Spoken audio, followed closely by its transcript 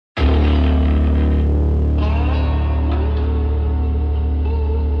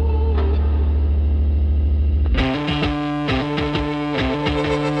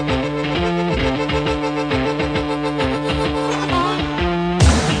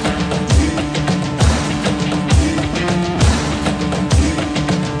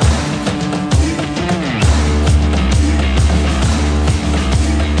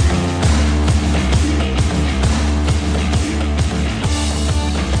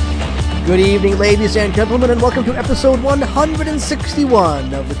Good evening, ladies and gentlemen, and welcome to episode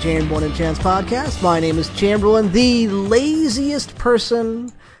 161 of the Chamberlain and Chance podcast. My name is Chamberlain, the laziest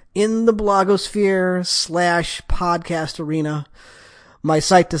person in the blogosphere / podcast arena. My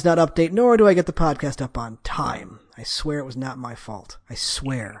site does not update, nor do I get the podcast up on time. I swear it was not my fault. I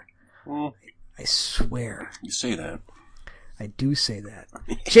swear. I swear. You say that. I do say that.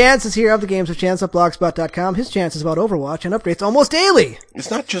 Chance is here of the games of Chance at blogspot.com. His Chance is about Overwatch and updates almost daily. It's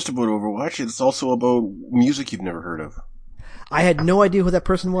not just about Overwatch. It's also about music you've never heard of. I had no idea who that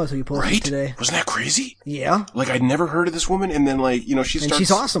person was who you posted today. Wasn't that crazy? Yeah. Like, I'd never heard of this woman, and then, like, you know, she starts... And she's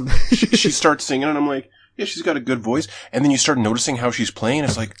awesome. she starts singing, and I'm like, yeah, she's got a good voice. And then you start noticing how she's playing, and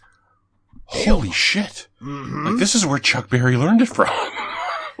it's like, holy shit. Mm-hmm. Like, this is where Chuck Berry learned it from.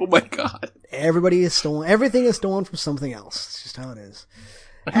 Oh my god. Everybody is stolen. Everything is stolen from something else. It's just how it is.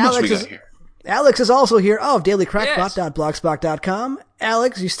 Alex is also here of dailycrackpot.blogspot.com.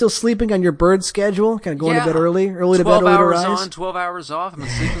 Alex, you still sleeping on your bird schedule? Kind of going to bed early to bed, early to rise? 12 hours on, 12 hours off. I've been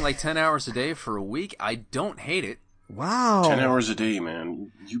sleeping like 10 hours a day for a week. I don't hate it. Wow. 10 hours a day,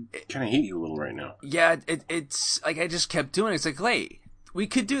 man. You kind of hate you a little right now. Yeah, it's like I just kept doing it. It's like, hey, we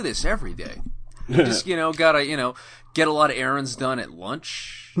could do this every day. You just, gotta, get a lot of errands done at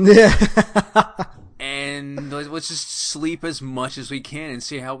lunch. And let's just sleep as much as we can and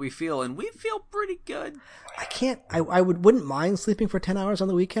see how we feel. And we feel pretty good. I wouldn't mind sleeping for 10 hours on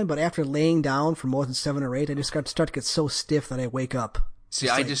the weekend, but after laying down for more than 7 or 8, I just start to get so stiff that I wake up. See,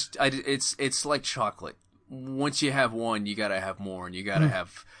 it's like chocolate. Once you have one, you gotta have more, and you gotta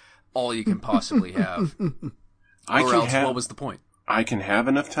have all you can possibly have. What was the point? I can have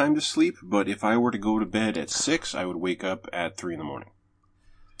enough time to sleep, but if I were to go to bed at 6, I would wake up at 3 in the morning.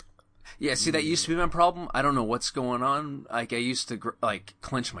 Yeah, see, that used to be my problem. I don't know what's going on. Like, I used to,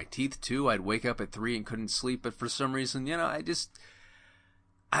 clench my teeth, too. I'd wake up at 3 and couldn't sleep, but for some reason, I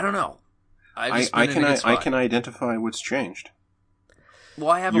don't know. I can identify what's changed.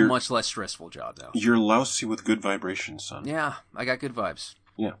 Well, I have a much less stressful job now. You're lousy with good vibrations, son. Yeah, I got good vibes.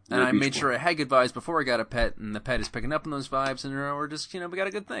 Yeah. And I made sure I had good vibes before I got a pet, and the pet is picking up on those vibes, and we're just, we got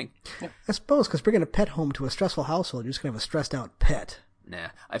a good thing. Yeah. I suppose, because bringing a pet home to a stressful household, you're just going to have a stressed out pet. Nah,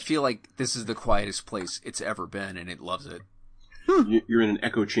 I feel like this is the quietest place it's ever been, and it loves it. You're in an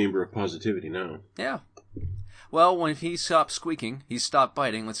echo chamber of positivity now. Yeah. Well, when he stops squeaking, he stopped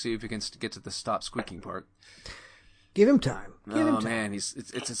biting. Let's see if we can get to the stop squeaking part. Give him time. Man,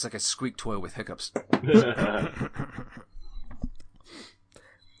 it's like a squeak toy with hiccups.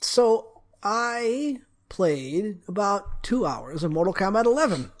 So, I played about 2 hours of Mortal Kombat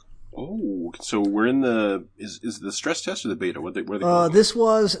 11. Oh, so we're in is the stress test or the beta? What they this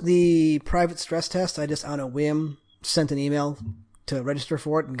was the private stress test. I just, on a whim, sent an email to register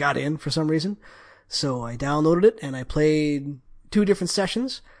for it and got in for some reason. So I downloaded it and I played 2 different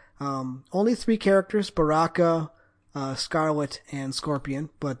sessions. Only 3 characters, Baraka, Scarlet, and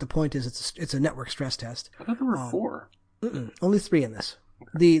Scorpion. But the point is it's a network stress test. I thought there were 4. Only 3 in this.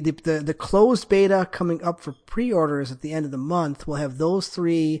 The closed beta coming up for pre-orders at the end of the month will have those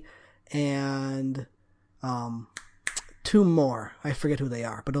 3 and 2 more. I forget who they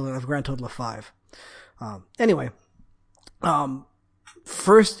are, but it'll have a grand total of 5. Anyway,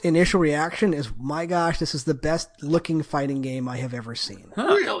 first initial reaction is, my gosh, this is the best looking fighting game I have ever seen.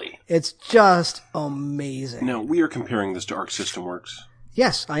 Really? It's just amazing. Now, we are comparing this to Arc System Works.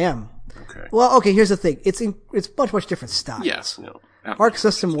 Yes, I am. Okay. Well, okay, here's the thing. It's much different styles. Yes, no. Arc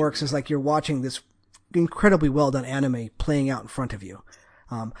System Works is like you're watching this incredibly well done anime playing out in front of you.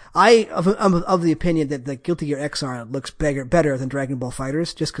 I'm of the opinion that the Guilty Gear XR looks better than Dragon Ball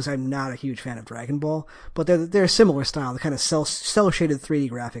FighterZ, just because I'm not a huge fan of Dragon Ball. But they're a similar style, the kind of cel-shaded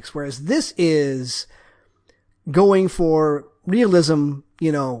 3D graphics. Whereas this is going for realism,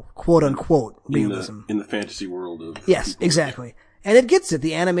 quote unquote realism in the fantasy world of yes, people. Exactly. And it gets it.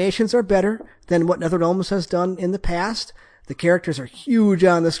 The animations are better than what NetherRealms has done in the past. The characters are huge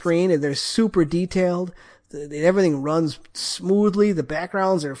on the screen and they're super detailed. Everything runs smoothly. The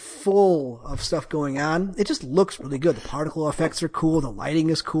backgrounds are full of stuff going on. It just looks really good. The particle effects are cool. The lighting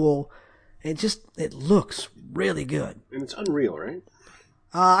is cool. It looks really good. And it's Unreal, right?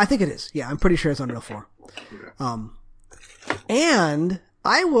 I think it is. Yeah, I'm pretty sure it's Unreal 4. And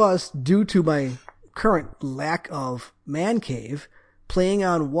I was, due to my current lack of man cave, playing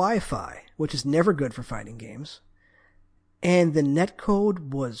on Wi-Fi, which is never good for fighting games. And the netcode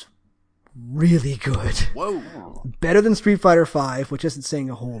was really good. Whoa. Better than Street Fighter V, which isn't saying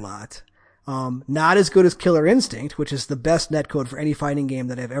a whole lot. Not as good as Killer Instinct, which is the best netcode for any fighting game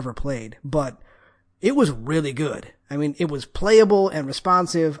that I've ever played, but it was really good. I mean, it was playable and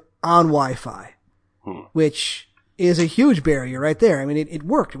responsive on Wi-Fi, which is a huge barrier right there. I mean, it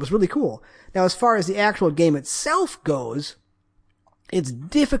worked. It was really cool. Now, as far as the actual game itself goes, it's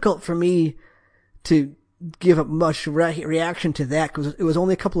difficult for me to give up much reaction to that because it was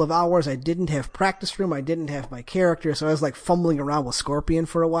only a couple of hours. I didn't have practice room. I didn't have my character, so I was like fumbling around with Scorpion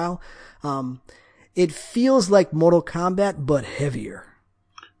for a while. It feels like Mortal Kombat, but heavier.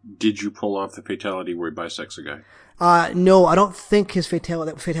 Did you pull off the fatality where he bisects a guy? No, I don't think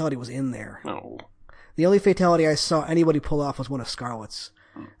that fatality was in there. No. The only fatality I saw anybody pull off was one of Scarlet's.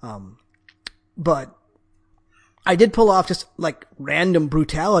 But I did pull off just like random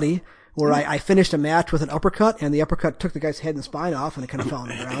brutality where I finished a match with an uppercut and the uppercut took the guy's head and spine off and it kind of fell on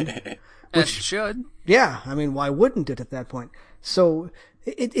the ground. Which should. Yeah, I mean, why wouldn't it at that point? So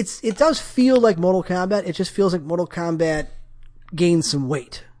it does feel like Mortal Kombat. It just feels like Mortal Kombat gained some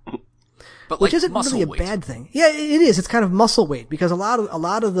weight. But Which like isn't muscle really a weight. bad thing. Yeah, it is. It's kind of muscle weight because a lot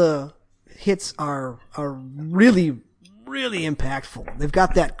of the hits are really, really impactful. They've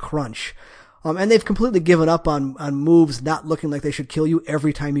got that crunch. And they've completely given up on moves not looking like they should kill you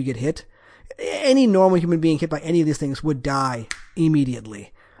every time you get hit. Any normal human being hit by any of these things would die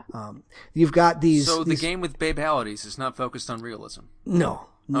immediately. You've got these. So the game with babalities is not focused on realism. No,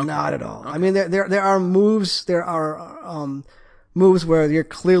 Okay. not at all. Okay. I mean, there are moves. There are moves where you're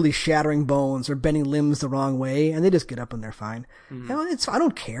clearly shattering bones or bending limbs the wrong way, and they just get up and they're fine. You know, I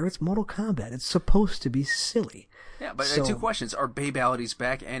don't care. It's Mortal Kombat. It's supposed to be silly. Yeah, but So- 2 questions. Are babalities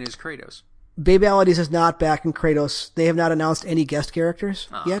back and is Kratos? Babalities is not back in Kratos. They have not announced any guest characters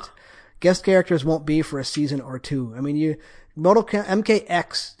yet. Guest characters won't be for a season or 2. I mean,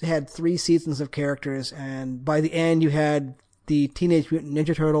 MKX had 3 seasons of characters, and by the end you had the Teenage Mutant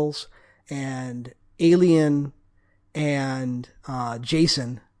Ninja Turtles and Alien and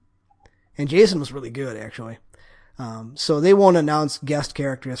Jason. And Jason was really good, actually. So they won't announce guest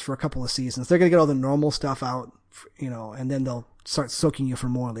characters for a couple of seasons. They're going to get all the normal stuff out, and then they'll start soaking you for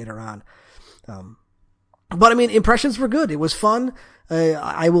more later on. But I mean, impressions were good. It was fun.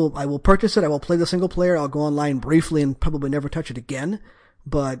 I will purchase it. I will play the single player. I'll go online briefly and probably never touch it again.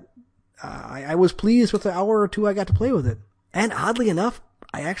 But I was pleased with the hour or 2 I got to play with it. And oddly enough,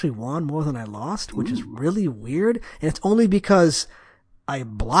 I actually won more than I lost, which is really weird. And it's only because I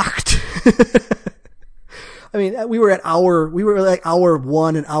blocked. I mean, we were like hour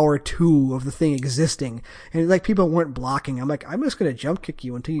 1 and hour 2 of the thing existing. And like people weren't blocking. I'm like, I'm just going to jump kick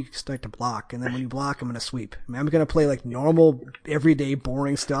you until you start to block. And then when you block, I'm going to sweep. I mean, I'm going to play like normal, everyday,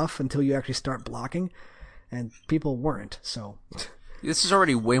 boring stuff until you actually start blocking. And people weren't, so. This is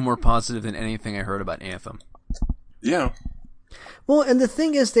already way more positive than anything I heard about Anthem. Yeah. Well, and the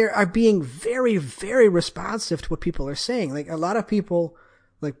thing is, they are being very, very responsive to what people are saying. Like a lot of people,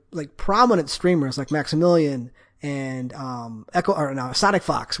 like prominent streamers like Maximilian and Sonic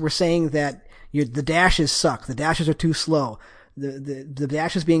Fox were saying that the dashes suck. The dashes are too slow. The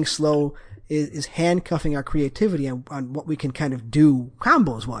dashes being slow is handcuffing our creativity on what we can kind of do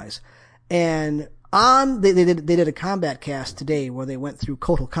combos wise. And they did a combat cast today where they went through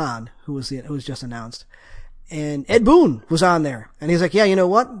Kotal Khan, who was just announced. And Ed Boon was on there. And he's like, yeah, you know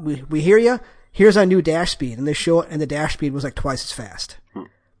what? We hear you. Here's our new dash speed. And they show it, and the dash speed was like twice as fast.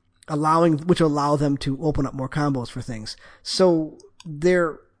 Which will allow them to open up more combos for things. So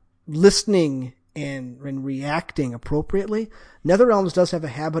they're listening and reacting appropriately. NetherRealms does have a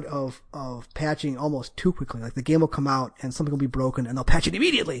habit of patching almost too quickly. Like the game will come out and something will be broken and they'll patch it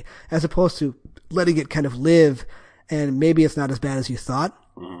immediately, as opposed to letting it kind of live, and maybe it's not as bad as you thought.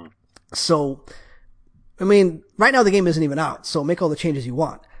 So, I mean, right now the game isn't even out, so make all the changes you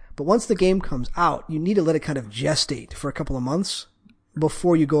want. But once the game comes out, you need to let it kind of gestate for a couple of months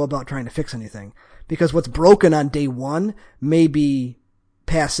before you go about trying to fix anything. Because what's broken on day 1 may be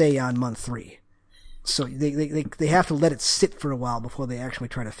passé on month 3. So they have to let it sit for a while before they actually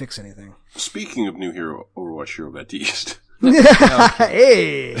try to fix anything. Speaking of new hero, Overwatch Hero Baptiste.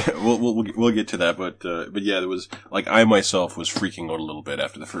 Hey! We'll get to that, but yeah, there was, like, I myself was freaking out a little bit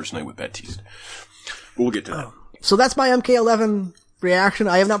after the first night with Baptiste. But we'll get to that. So that's my MK11 reaction.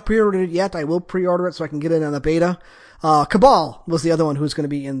 I have not pre-ordered it yet. I will pre-order it so I can get it on the beta. Cabal was the other one who's going to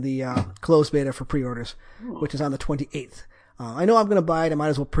be in the closed beta for pre-orders, which is on the 28th. I know I'm going to buy it. I might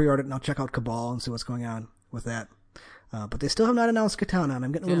as well pre-order it, and I'll check out Cabal and see what's going on with that. But they still have not announced Katana, and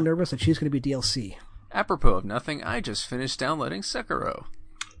I'm getting a little nervous that she's going to be DLC. Apropos of nothing, I just finished downloading Sekiro.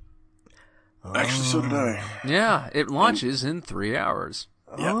 Actually, so did I. Yeah, it launches in 3 hours.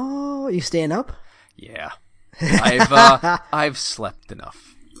 Yep. Oh, you staying up? Yeah. I've slept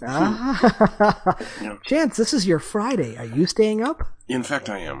enough. Chance, this is your Friday. Are you staying up? In fact,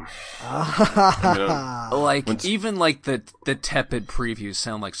 I am. Even the tepid previews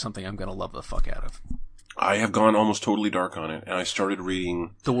sound like something I'm gonna love the fuck out of. I have gone almost totally dark on it, and I started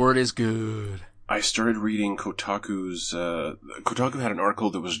reading... The word is good. I started reading Kotaku's... Kotaku had an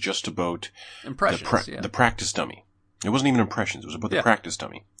article that was just about... Impressions, the practice dummy. It wasn't even impressions, it was about the Yeah. practice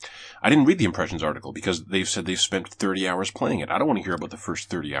dummy. I didn't read the impressions article because they've said they've spent 30 hours playing it. I don't want to hear about the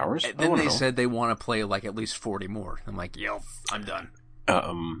first 30 hours. And then they said they want to play like at least 40 more. I'm like, yo, I'm done.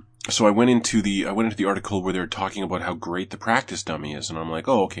 So I went into the article where they're talking about how great the practice dummy is, and I'm like,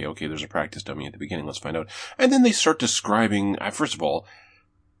 oh, okay, there's a practice dummy at the beginning, let's find out. And then they start describing, first of all,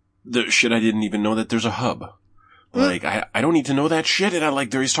 the shit I didn't even know that there's a hub. Like, I don't need to know that shit,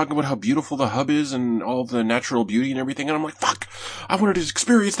 and he's talking about how beautiful the hub is and all the natural beauty and everything, and I'm like, fuck, I wanted to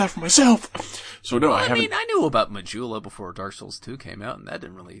experience that for myself. So no, I haven't. I knew about Majula before Dark Souls 2 came out, and that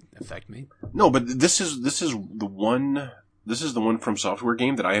didn't really affect me. No, but this is the one From Software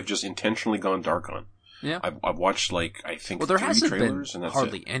game that I have just intentionally gone dark on. Yeah. I've watched, I think, there 3 hasn't trailers, been and that's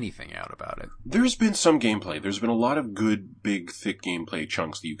hardly it. anything out about it. There's been some gameplay. There's been a lot of good, big, thick gameplay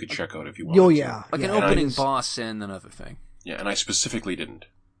chunks that you could check out if you wanted Oh, to. yeah. Like yeah. an opening boss and another thing. Yeah, and I specifically didn't.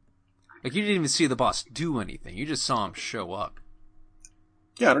 Like, you didn't even see the boss do anything. You just saw him show up.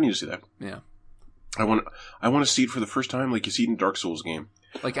 Yeah, I don't need to see that. Yeah. I want to see it for the first time like you see it in Dark Souls game.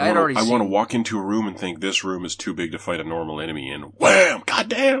 Like, I want to walk into a room and think this room is too big to fight a normal enemy in. Wham!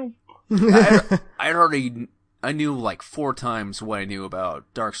 Goddamn! I knew like 4 times what I knew about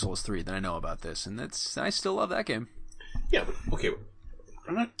Dark Souls 3 than I know about this, and I still love that game. Yeah, but okay.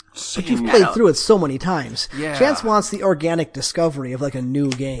 I'm not saying... But you've played through it so many times. Yeah. Chance wants the organic discovery of like a new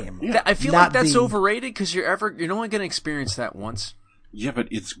game. Yeah. I feel like that's overrated because you're only going to experience that once. Yeah, but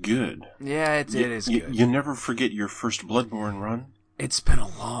it's good. Yeah, it is good. You never forget your first Bloodborne run. It's been a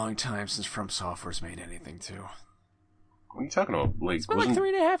long time since From Software's made anything, too. What are you talking about? It's been like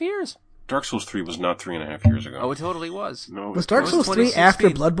 3.5 years. Dark Souls 3 was not 3.5 years ago. Oh, it totally was. No, Was Dark Souls 3 after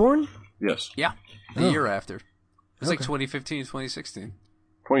Bloodborne? Yes. Yeah, the year after. It was like 2015, 2016.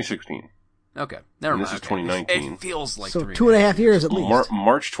 2016. Okay, never mind. This is 2019. It feels like So 3.5 2.5 years at least.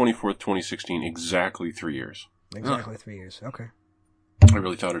 March 24th, 2016, exactly 3 years. Exactly 3 years. Okay. I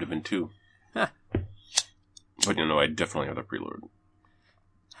really thought it had been 2. Huh. But I definitely have the preload.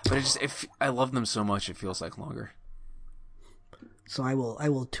 But I love them so much, it feels like longer. So I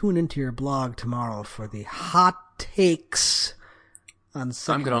will tune into your blog tomorrow for the hot takes on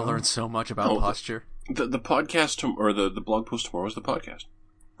Sekiro. I'm going to learn so much about posture. The podcast, or the blog post tomorrow is the podcast.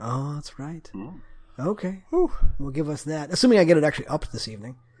 Oh, that's right. Mm. Okay. Whew. Will give us that. Assuming I get it actually up this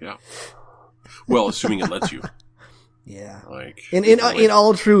evening. Yeah. Well, assuming it lets you. Yeah. Like in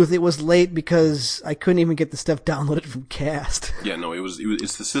all truth, it was late because I couldn't even get the stuff downloaded from Cast. Yeah, no,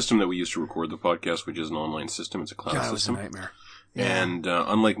 it's the system that we use to record the podcast, which is an online system. It's a cloud system. It was a nightmare. Yeah. And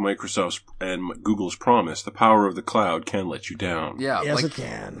unlike Microsoft's and Google's promise, the power of the cloud can let you down. Yeah, Yes, it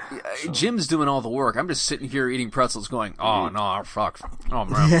can. Jim's doing all the work. I'm just sitting here eating pretzels, going, "Oh no, fuck! Oh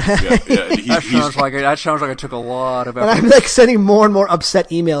man, that sounds like I took a lot of effort." And I'm like sending more and more upset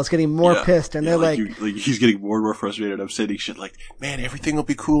emails, getting more pissed, and they're like he's getting more and more frustrated. I'm sending shit like, "Man, everything will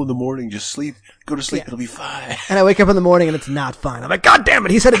be cool in the morning. Just sleep, go to sleep. It'll be fine." And I wake up in the morning and it's not fine. I'm like, God damn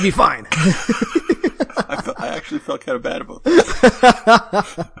it! He said it'd be fine. I actually felt kind of bad about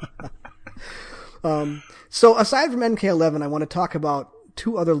that. So aside from MK11, I want to talk about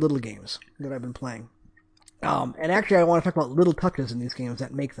 2 other little games that I've been playing. And actually I want to talk about little touches in these games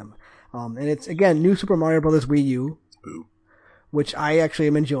that make them. And it's, again, New Super Mario Bros. Wii U, which I actually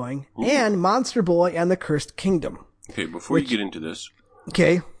am enjoying, and Monster Boy and the Cursed Kingdom. Okay, before you get into this,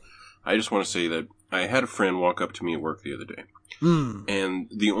 Okay. I just want to say that I had a friend walk up to me at work the other day. And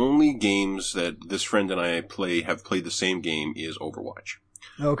the only games that this friend and I have played the same game is Overwatch.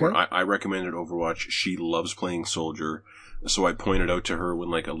 Okay. Where I recommended Overwatch. She loves playing Soldier. So I pointed out to her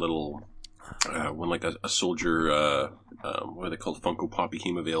when a Soldier, what are they called? Funko Pop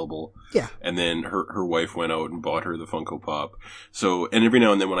became available. Yeah. And then her wife went out and bought her the Funko Pop. So, and every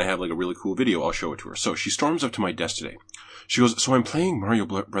now and then when I have like a really cool video, I'll show it to her. So she storms up to my desk today. She goes, so I'm playing Mario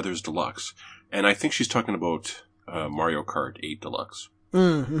Brothers Deluxe. And I think she's talking about Mario Kart 8 Deluxe.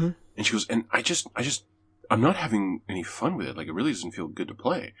 Mm-hmm. And she goes, and I'm not having any fun with it. Like, it really doesn't feel good to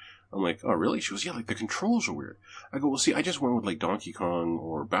play. I'm like, oh, really? She goes, yeah, like, the controls are weird. I go, well, see, I just went with, like, Donkey Kong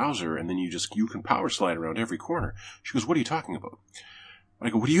or Bowser, and then you can power slide around every corner. She goes, what are you talking about? I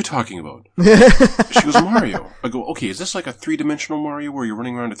go, what are you talking about? She goes, Mario. I go, okay, is this like a 3-dimensional Mario where you're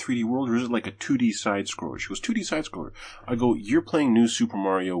running around a 3D world, or is it like a 2D side-scroller? She goes, 2D side-scroller. I go, you're playing New Super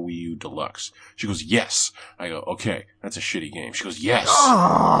Mario Wii U Deluxe. She goes, yes. I go, okay, that's a shitty game. She goes, yes.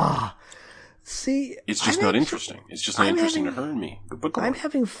 Ah. See, it's just not interesting. It's just not interesting to her and me. But I'm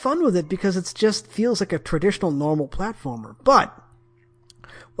having fun with it because it just feels like a traditional normal platformer. But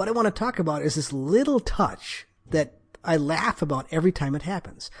What I want to talk about is this little touch that I laugh about every time it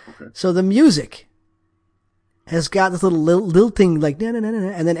happens. Okay. So the music has got this little thing like na na na na,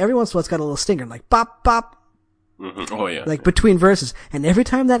 and then every once in a while it's got a little stinger like bop bop. Mm-hmm. Oh yeah. Like between verses. And every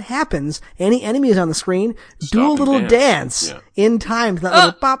time that happens, any enemies on the screen do Stop a and little dance Yeah. in time to that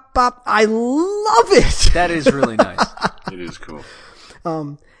little bop bop. I love it. That is really nice. It is cool.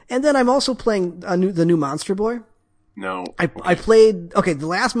 And then I'm also playing the new Monster Boy. Now, I played, the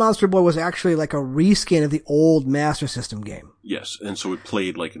last Monster Boy was actually like a reskin of the old Master System game. yes, and so it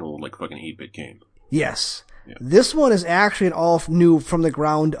played like an old, like fucking 8-bit game. Yes. Yeah. This one is actually an all new from the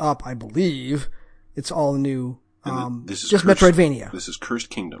ground up, I believe. It's all new. This is Just Cursed, Metroidvania. This is Cursed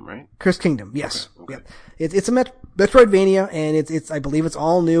Kingdom, right? Cursed Kingdom, yes. Okay. Yep. It's a Metroidvania, and it's I believe it's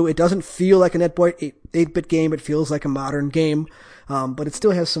all new. It doesn't feel like an 8-bit game. It feels like a modern game. But it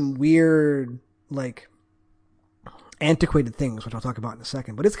still has some weird, like, antiquated things, which I'll talk about in a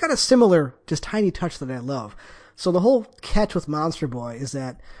second. But it's got a similar, just tiny touch that I love. So the whole catch with Monster Boy is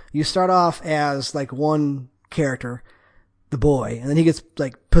that you start off as, like, one character, the boy, and then he gets,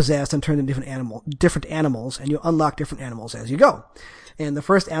 like, possessed and turned into different animals, and you unlock different animals as you go. And the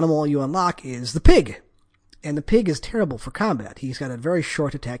first animal you unlock is the pig. And the pig is terrible for combat. He's got a very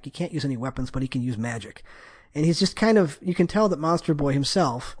short attack. He can't use any weapons, but he can use magic. And he's just kind of, you can tell that Monster Boy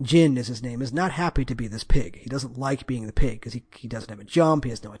himself, Jin is his name, is not happy to be this pig. He doesn't like being the pig because he doesn't have a jump, he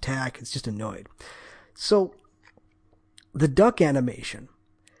has no attack, it's just annoyed. So, the duck animation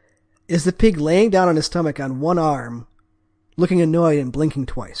is the pig laying down on his stomach on one arm, looking annoyed and blinking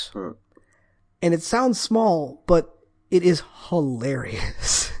twice. And it sounds small, but it is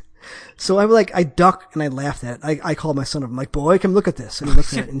hilarious. So I duck and I laughed at it. I call my son over. I'm like, boy, come look at this. And he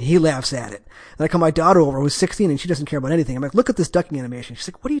looks at it and he laughs at it. And I call my daughter over who's 16 and she doesn't care about anything. I'm like, look at this ducking animation. She's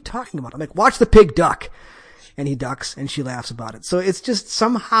like, what are you talking about? I'm like, watch the pig duck. And he ducks and she laughs about it. So it's just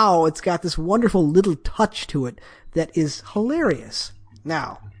somehow it's got this wonderful little touch to it that is hilarious.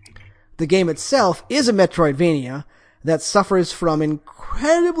 Now, the game itself is a Metroidvania that suffers from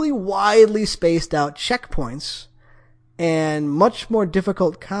incredibly widely spaced out checkpoints and much more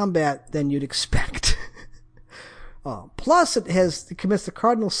difficult combat than you'd expect. Plus, it commits the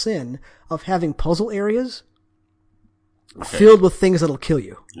cardinal sin of having puzzle areas filled with things that'll kill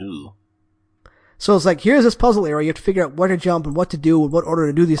you. Ew. So it's like, here's this puzzle area, you have to figure out where to jump and what to do and what order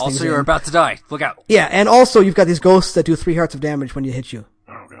to do these things Also, you're in. about to die. Look out. Yeah, and also you've got these ghosts that do 3 hearts of damage when you hit you.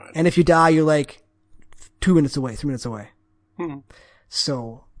 Oh god. And if you die, you're like 2 minutes away, 3 minutes away. Hmm.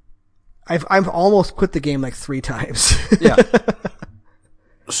 So, I've almost quit the game like 3 times. Yeah.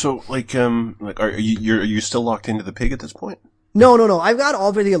 So, are you still locked into the pig at this point? No. I've got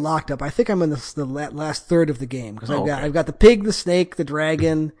already locked up. I think I'm in the last third of the game because I've got the pig, the snake, the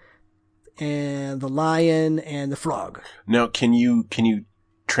dragon, and the lion and the frog. Now, can you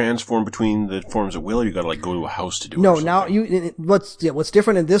transform between the forms at will, or you gotta go to a house to do it? No, or something? now what's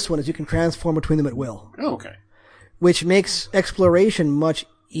different in this one is you can transform between them at will, Oh, okay. which makes exploration much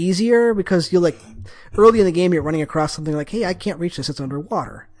easier because early in the game you're running across something like, hey, I can't reach this, it's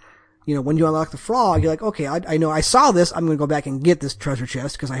underwater. You know, when you unlock the frog, you're like, okay, I know I saw this, I'm gonna go back and get this treasure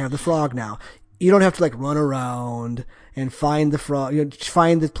chest because I have the frog now. You don't have to run around and find the frog,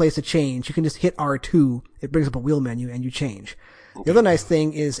 find the place to change. You can just hit R2, it brings up a wheel menu and you change. Okay. The other nice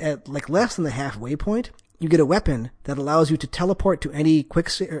thing is at less than the halfway point, you get a weapon that allows you to teleport to any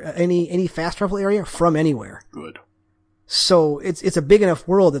any fast travel area from anywhere. Good. So it's a big enough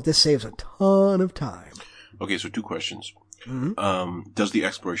world that this saves a ton of time. Okay, so 2 questions. Mm-hmm. Does the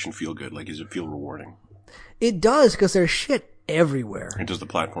exploration feel good? Does it feel rewarding? It does because there's shit everywhere. And does the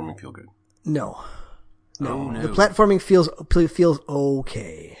platforming feel good? No. No. The platforming feels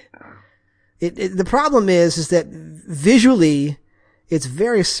okay. The problem is that visually it's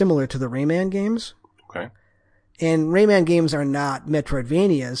very similar to the Rayman games. Okay. And Rayman games are not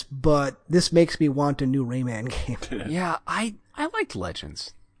Metroidvanias, but this makes me want a new Rayman game. Yeah, I liked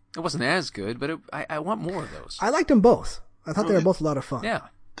Legends. It wasn't as good, but I want more of those. I liked them both. I thought they were both a lot of fun. Yeah.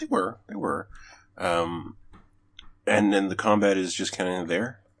 They were. And then the combat is just kind of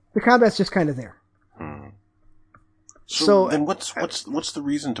there? The combat's just kind of there. So then what's the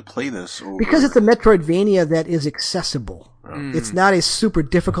reason to play this? Because it's a Metroidvania that is accessible. It's not a super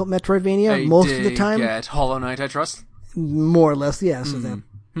difficult Metroidvania most of the time. Get Hollow Knight, I trust? More or less, yes.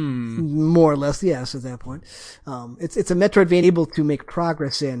 More or less, yes, at that point. It's a Metroidvania able to make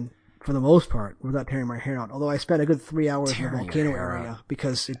progress in, for the most part, without tearing my hair out. Although I spent a good 3 hours in the volcano area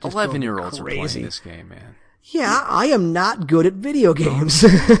because it just 11-year-olds are crazy. playing this game, man. Yeah, I am not good at video games.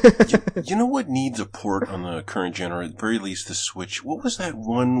 You know what needs a port on the current gen, or at the very least the Switch? What was that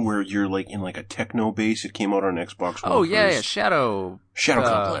one where you're like in like a techno base? It came out on Xbox One. Oh, yeah, Shadow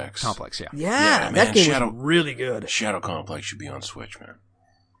Complex. Complex, yeah. Yeah, man, that game was really good. Shadow Complex should be on Switch, man.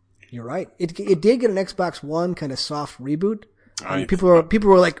 You're right. It did get an Xbox One kind of soft reboot. I- People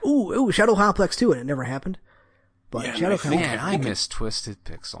were like, ooh, Shadow Complex 2, and it never happened. But Yeah, Shadow I think- Complex, Man, I miss Twisted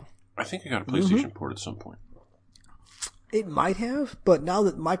Pixel. I think I got a PlayStation port at some point. it might have, but now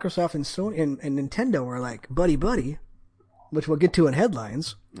that Microsoft and Sony and Nintendo are like buddy, which we'll get to in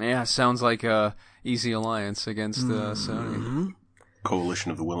headlines. Yeah, sounds like a easy alliance against Sony.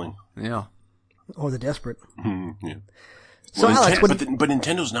 Coalition of the Willing. Yeah. Or the desperate. Yeah. So, Well, Alex, but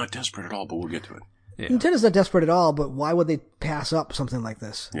Nintendo's not desperate at all, but we'll get to it. Yeah. Nintendo's not desperate at all, but why would they pass up something like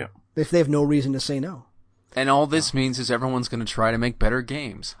this? Yeah. If they have no reason to say no. And all this means is everyone's going to try to make better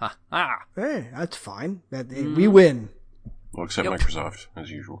games. Ha ha. Hey, that's fine. We win. Well, except Yep. Microsoft,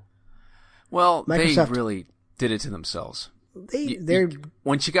 as usual. Well, Microsoft- they really did it to themselves. They're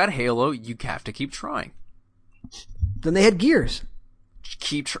Once you got Halo, you have to keep trying. then they had Gears.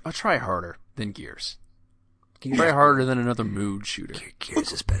 Try harder than Gears. Gears, Try harder than another mood shooter.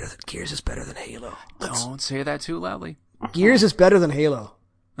 Gears is better than Halo. Don't say that too loudly. Gears is better than Halo.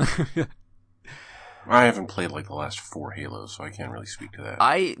 I haven't played like the last 4 Halos, so I can't really speak to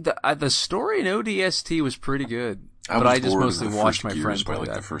that. The story in ODST was pretty good, but was I just bored of mostly the watched first my Gears friends by play like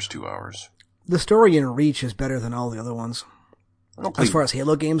that. the first 2 hours. The story in Reach is better than all the other ones. I don't play. As far as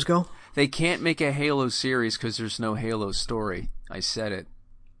Halo games go, They can't make a Halo series because there's no Halo story. I said it.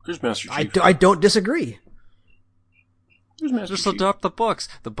 There's Master Chief. I don't disagree. There's Master Just Chief. adopt the books.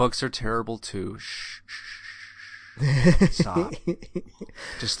 The books are terrible too. Shh. Stop.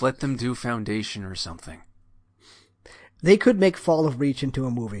 Just let them do Foundation or something. They could make Fall of Reach into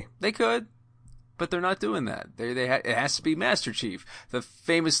a movie. They could, but they're not doing that. It has to be Master Chief, the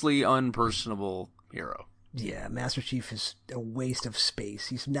famously unpersonable hero. Yeah, Master Chief is a waste of space.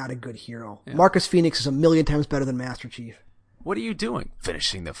 He's not a good hero. Yeah. Marcus Phoenix is a million times better than Master Chief. What are you doing?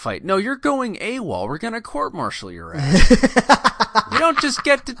 Finishing the fight. No, you're going AWOL. We're going to court-martial your ass. You don't just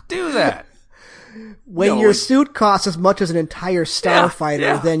get to do that. When your suit costs as much as an entire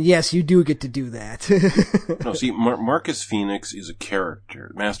starfighter, then yes, you do get to do that. No, see, Marcus Phoenix is a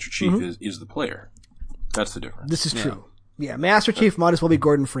character. Master Chief is the player. That's the difference. This is true. Yeah, Master Chief might as well be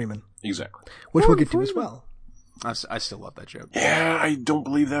Gordon Freeman. Exactly. Which we'll get to as well. I still love that joke. Yeah, I don't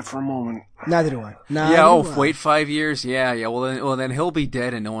believe that for a moment. Neither do I. Wait 5 years? Yeah. Well, then he'll be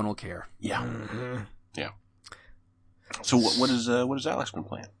dead and no one will care. Yeah. Yeah. So what is Alex been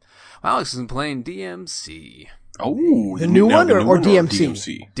playing? Alex has been playing DMC. Oh, the new one or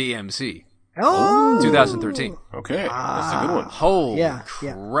DMC? DMC. Oh, 2013. Okay, that's a good one. Holy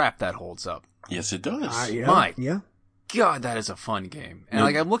crap, that holds up. Yes, it does. My yeah. God, that is a fun game. And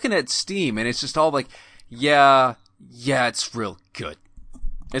like I'm looking at Steam, and it's just all like, yeah, it's real good.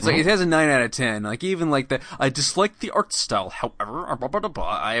 It's like it has a 9 out of 10. Like even like I dislike the art style. However,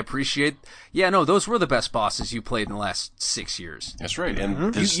 I appreciate. Yeah, no, those were the best bosses you played in the last 6 years. That's right.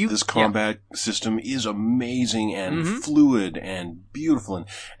 And this combat system is amazing and fluid and beautiful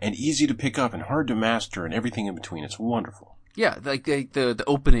and easy to pick up and hard to master and everything in between. It's wonderful. Yeah, like the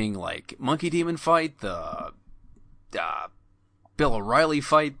opening like Monkey Demon fight, the Bill O'Reilly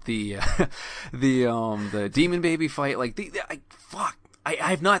fight, the Demon Baby fight. Like fuck.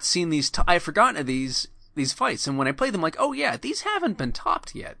 I've not seen these. I've forgotten these fights, and when I play them, like, oh yeah, these haven't been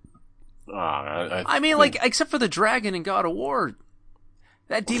topped yet. I mean, like, except for the dragon in God of War,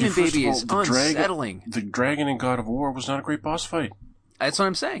 that Demon Baby is unsettling. The dragon in God of War was not a great boss fight. That's what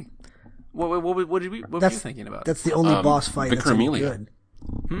I'm saying. What were you thinking about? That's the only boss fight that's any good.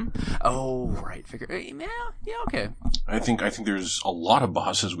 Oh right, yeah, okay. I think there's a lot of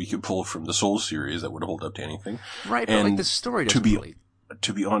bosses we could pull from the Souls series that would hold up to anything. Right, but like the story doesn't really.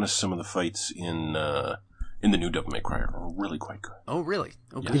 To be honest, some of the fights in the new Devil May Cry are really quite good. Oh, really?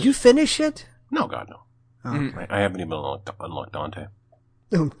 Okay. Yeah. Did you finish it? No, God, no. Oh. I haven't even unlocked Dante.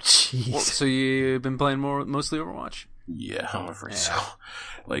 Oh, jeez. Well, so you've been playing mostly Overwatch? Yeah, I'm afraid so.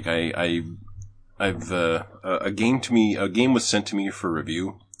 Like I've a game was sent to me for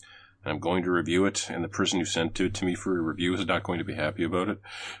review. And I'm going to review it, and the person who sent it to me for a review is not going to be happy about it.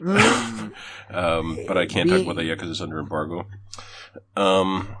 But I can't talk about that yet because it's under embargo.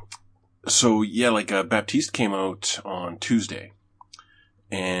 So yeah, like Baptiste came out on Tuesday,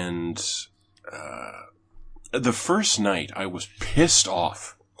 and the first night I was pissed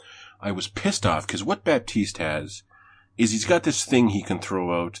off. Because what Baptiste has is he's got this thing he can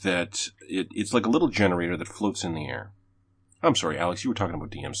throw out that it's like a little generator that floats in the air. I'm sorry, Alex, you were talking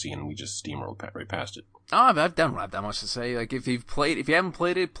about DMC and we just steamrolled right past it. I don't have that much to say. Like, if you haven't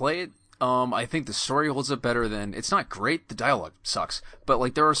played it, play it. I think the story holds up better than, it's not great, the dialogue sucks, but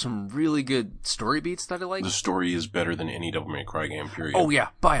like there are some really good story beats that I like. The story is better than any Devil May Cry game, period. Oh yeah,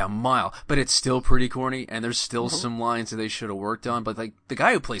 by a mile, but it's still pretty corny, and there's still some lines that they should have worked on, but like, the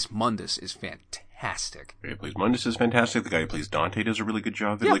guy who plays Mundus is fantastic. The guy who plays Mundus is fantastic. The guy who plays Dante does a really good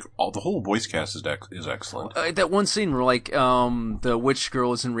job. Yeah. Like, the whole voice cast is excellent. That one scene where like, the witch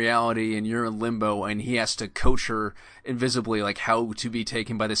girl is in reality and you're in limbo and he has to coach her invisibly, like how to be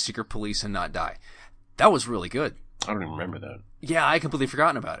taken by the secret police and not die. That was really good. I don't even remember that. Yeah, I completely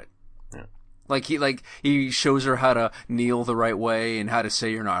forgotten about it. Yeah. Like he shows her how to kneel the right way and how to say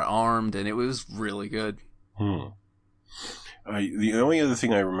you're not armed, and it was really good. The only other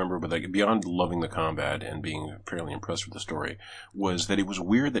thing I remember, but like beyond loving the combat and being fairly impressed with the story, was that it was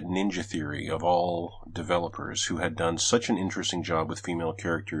weird that Ninja Theory, of all developers who had done such an interesting job with female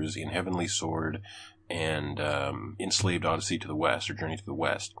characters in Heavenly Sword and Enslaved Odyssey to the West, or Journey to the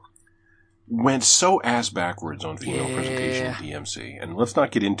West, went so ass backwards on female presentation in DMC. And let's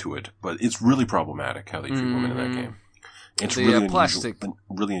not get into it, but it's really problematic how they treat women in that game. It's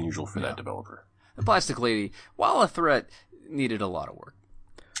really unusual for that developer. The plastic lady, while a threat, needed a lot of work.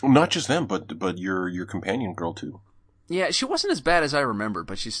 Not just them, but your companion girl too. Yeah, she wasn't as bad as I remembered,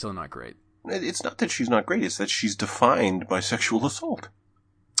 but she's still not great. It's not that she's not great; it's that she's defined by sexual assault.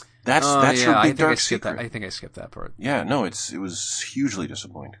 That's her big dark secret. I think I skipped that part. Yeah, no, it was hugely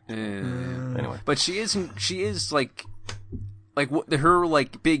disappointing. Anyway, but she is like her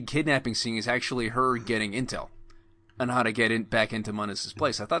like big kidnapping scene is actually her getting intel on how to get back into Mundus'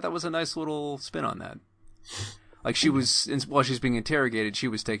 place. I thought that was a nice little spin on that. Like while she's being interrogated, she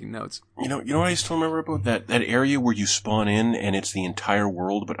was taking notes. You know what I still remember about that area where you spawn in and it's the entire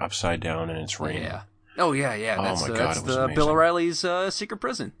world but upside down and it's raining. Yeah. Oh yeah. That's the Bill O'Reilly's secret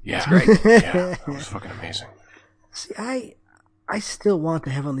prison. Yeah, that's great. Yeah, that was fucking amazing. See, I still want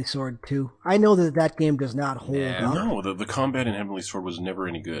the Heavenly Sword too. I know that game does not hold up. No, the combat in Heavenly Sword was never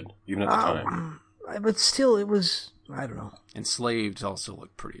any good, even at the time. But still, it was, I don't know. Enslaved also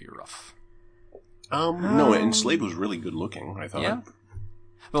looked pretty rough. No, Enslaved was really good looking, I thought. Yeah.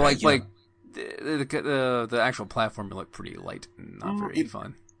 But like the actual platform looked pretty light and not very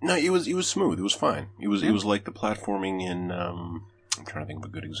fun. No, it was smooth. It was fine. It was like the platforming in I'm trying to think of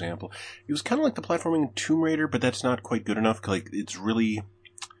a good example. It was kind of like the platforming in Tomb Raider, but that's not quite good enough. Like it's really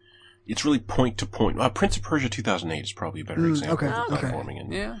point to point. Prince of Persia 2008 is probably a better example of the platforming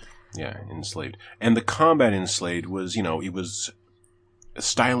in Enslaved. And the combat in Enslaved was, it was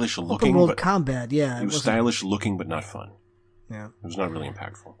stylish looking, but combat, it was stylish looking, but not fun. Yeah, it was not really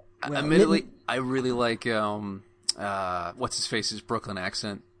impactful. Admittedly, I really like what's his face's Brooklyn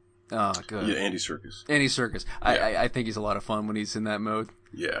accent. Oh, good. Yeah, Andy Serkis. Andy Serkis. Yeah. I think he's a lot of fun when he's in that mode.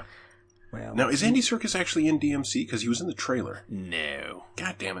 Yeah. Well, now, is Andy Serkis actually in DMC? Because he was in the trailer. No.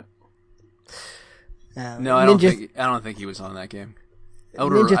 God damn it. No, I don't think he was on that game. I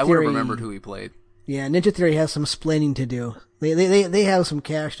would have remembered who he played. Yeah, Ninja Theory has some splaining to do. They have some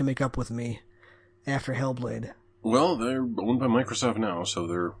cash to make up with me after Hellblade. Well, they're owned by Microsoft now,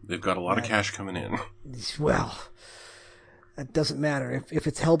 so they've got a lot of cash coming in. Well, that doesn't matter. If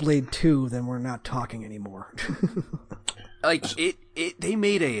it's Hellblade 2, then we're not talking anymore. Like they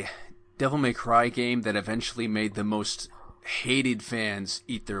made a Devil May Cry game that eventually made the most hated fans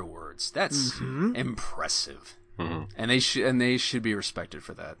eat their words. That's impressive. Mm-hmm. And they should be respected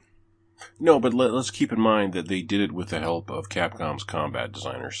for that. No, but let's keep in mind that they did it with the help of Capcom's combat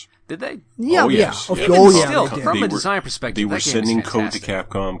designers. Did they? Yeah, yes. Still, from a design perspective, they were sending code to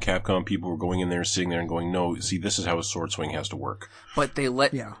Capcom. Capcom people were going in there, sitting there, and going, "No, see, this is how a sword swing has to work." But they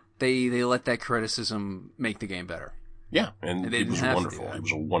let they let that criticism make the game better. Yeah, and it was wonderful. It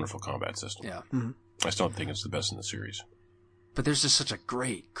was a wonderful combat system. Yeah, I still think it's the best in the series. But there's just such a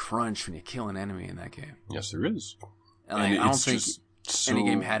great crunch when you kill an enemy in that game. Yes, there is. And I don't think any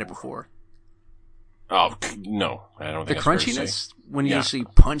game had it before. Oh, no. I don't think the crunchiness, when you actually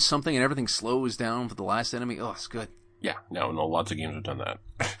punch something and everything slows down for the last enemy, it's good. Yeah, no, lots of games have done that.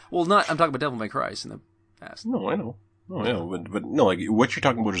 Well, I'm talking about Devil May Cry in the past. No, I know. But no, like, what you're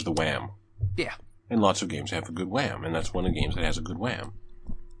talking about is the wham. Yeah. And lots of games have a good wham, and that's one of the games that has a good wham.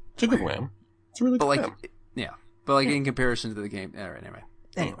 It's a good wham. It's a really good wham. Yeah. But in comparison to the game,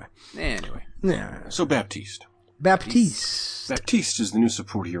 Anyway. Yeah. So Baptiste is the new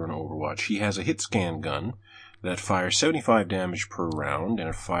support hero in Overwatch. He has a hit scan gun that fires 75 damage per round, and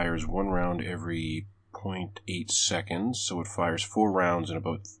it fires one round every 0.8 seconds, so it fires 4 rounds in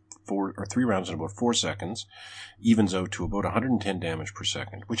about 3 rounds in about 4 seconds, evens out to about 110 damage per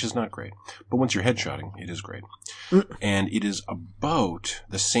second, which is not great. But once you're headshotting, it is great. And it is about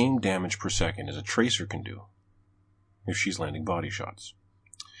the same damage per second as a tracer can do if she's landing body shots.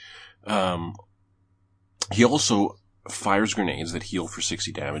 He also fires grenades that heal for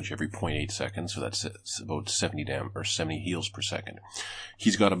 60 damage every 0.8 seconds, so that's about 70 heals per second.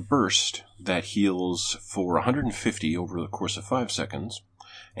 He's got a burst that heals for 150 over the course of 5 seconds,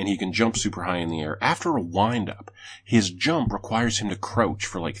 and he can jump super high in the air. After a wind-up, his jump requires him to crouch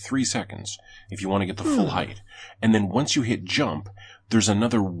for like 3 seconds if you want to get the full height. And then once you hit jump, there's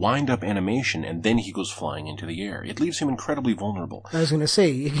another wind-up animation, and then he goes flying into the air. It leaves him incredibly vulnerable. I was going to say,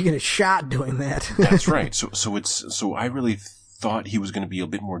 you can get shot doing that. That's right. So I really thought he was going to be a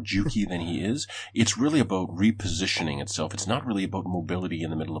bit more jukey than he is. It's really about repositioning itself. It's not really about mobility in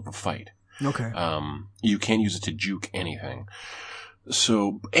the middle of a fight. Okay. You can't use it to juke anything.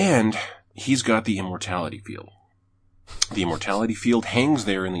 So, and he's got the immortality field. The immortality field hangs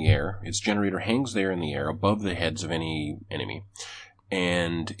there in the air. Its generator hangs there in the air above the heads of any enemy.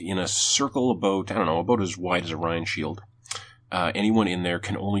 And in a circle about as wide as a Rhine shield, anyone in there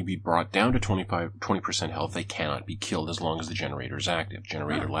can only be brought down to 20% health. They cannot be killed as long as the generator is active.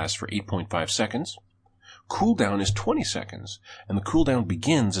 Generator lasts for 8.5 seconds. Cooldown is 20 seconds. And the cooldown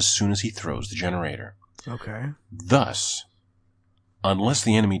begins as soon as he throws the generator. Okay. Thus, unless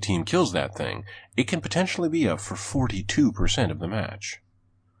the enemy team kills that thing, it can potentially be up for 42% of the match.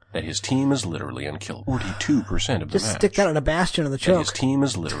 That his team is literally unkillable. 42% of the match. Just stick that on a bastion of the choke. That his team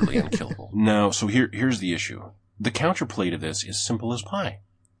is literally unkillable. Now, so here's the issue. The counterplay to this is simple as pie.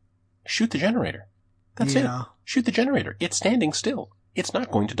 Shoot the generator. That's it. Shoot the generator. It's standing still. It's not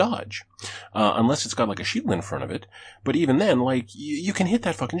going to dodge. Unless it's got like a shield in front of it. But even then, like, you can hit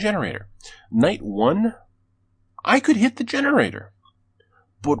that fucking generator. Night 1, I could hit the generator.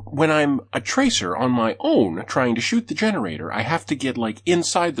 But when I'm a tracer on my own trying to shoot the generator, I have to get like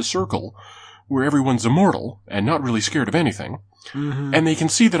inside the circle where everyone's immortal and not really scared of anything. Mm-hmm. And they can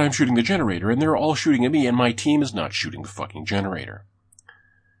see that I'm shooting the generator and they're all shooting at me and my team is not shooting the fucking generator.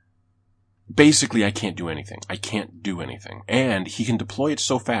 Basically, I can't do anything. And he can deploy it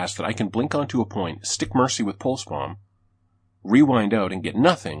so fast that I can blink onto a point, stick Mercy with Pulse Bomb, rewind out and get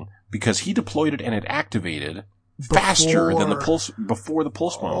nothing because he deployed it and it activated faster than before the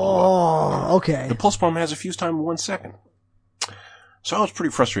pulse bomb. Oh, okay. The pulse bomb has a fuse time of 1 second. So I was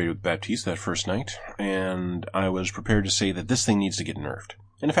pretty frustrated with Baptiste that first night, and I was prepared to say that this thing needs to get nerfed.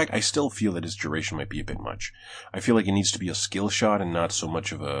 And in fact, I still feel that its duration might be a bit much. I feel like it needs to be a skill shot and not so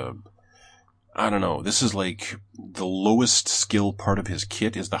much of a... I don't know. This is like the lowest skill part of his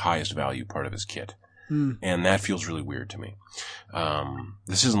kit is the highest value part of his kit. And that feels really weird to me.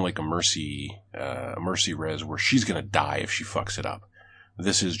 This isn't like a Mercy res where she's gonna die if she fucks it up.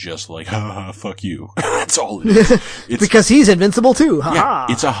 This is just like, ha fuck you. That's all it is. It's, because he's invincible too. Ha ha.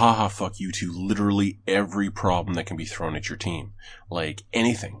 Yeah, it's a ha fuck you to literally every problem that can be thrown at your team. Like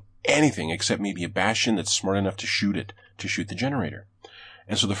anything except maybe a Bastion that's smart enough to shoot the generator.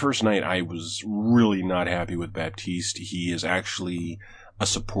 And so the first night I was really not happy with Baptiste. He is actually a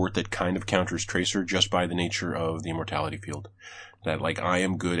support that kind of counters Tracer just by the nature of the immortality field. That, like, I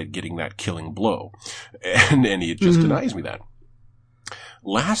am good at getting that killing blow. And he just denies me that.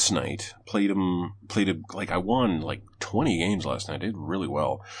 Last night, I won, like, 20 games last night. I did really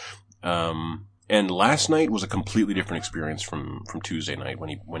well. And last night was a completely different experience from Tuesday night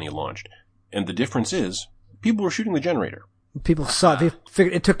when he launched. And the difference is, people were shooting the generator. People saw it. They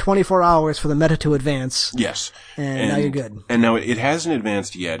figured it took 24 hours for the meta to advance. Yes. And now you're good. And now it hasn't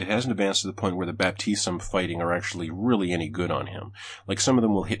advanced yet. It hasn't advanced to the point where the Baptistes I'm fighting are actually really any good on him. Like, some of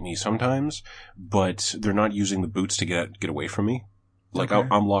them will hit me sometimes, but they're not using the boots to get away from me. Like, okay.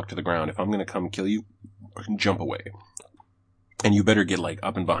 I'm locked to the ground. If I'm going to come kill you, jump away. And you better get, like,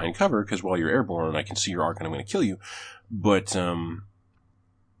 up and behind cover, because while you're airborne, I can see your arc and I'm going to kill you. But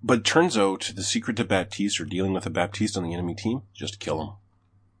it turns out the secret to Baptiste, or dealing with a Baptiste on the enemy team, is just kill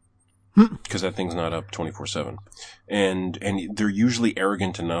him. Because that thing's not up 24/7. And they're usually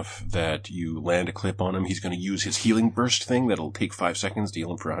arrogant enough that you land a clip on him, he's going to use his healing burst thing that'll take 5 seconds to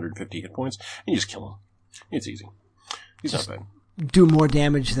heal him for 150 hit points, and you just kill him. It's easy. He's not bad. Do more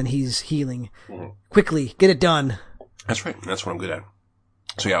damage than he's healing. Mm-hmm. Quickly, get it done. That's right. That's what I'm good at.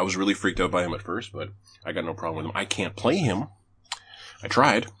 So yeah, I was really freaked out by him at first, but I got no problem with him. I can't play him. I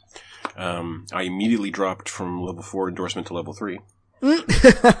tried. I immediately dropped from level 4 endorsement to level 3.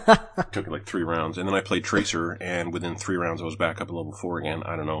 Took like 3 rounds. And then I played Tracer, and within 3 rounds I was back up to level 4 again.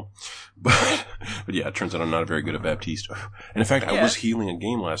 I don't know. But yeah, it turns out I'm not very good at Baptiste. And in fact, I was healing a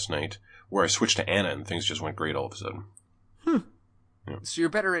game last night where I switched to Anna and things just went great all of a sudden. Yeah. So you're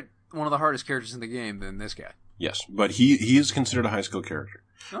better at one of the hardest characters in the game than this guy. Yes, but he is considered a high skill character.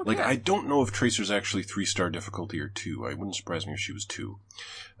 Okay. Like, I don't know if Tracer's actually 3-star difficulty or 2. It wouldn't surprise me if she was 2.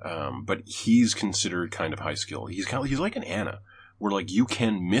 But he's considered kind of high skill. He's like an Ana, where like you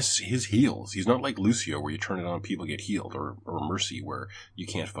can miss his heals. He's not like Lucio, where you turn it on and people get healed, or Mercy, where you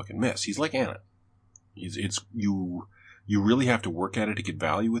can't fucking miss. He's like Ana. You really have to work at it to get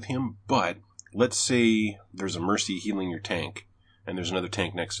value with him, but let's say there's a Mercy healing your tank, and there's another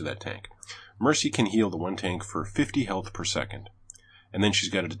tank next to that tank. Mercy can heal the one tank for 50 health per second. And then she's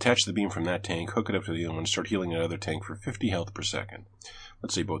got to detach the beam from that tank, hook it up to the other one, start healing another tank for 50 health per second.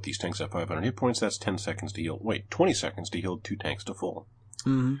 Let's say both these tanks have 500 hit points, that's 10 seconds to heal. 20 seconds to heal 2 tanks to full.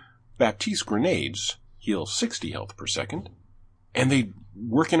 Mm-hmm. Baptiste grenades heal 60 health per second, and they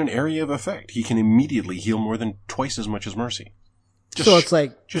work in an area of effect. He can immediately heal more than twice as much as Mercy. So it's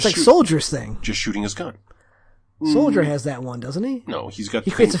like Soldier's thing. Just shooting his gun. Soldier has that one, doesn't he? No, he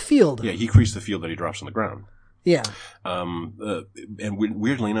creates a field. Yeah, he creates the field that he drops on the ground. Yeah. And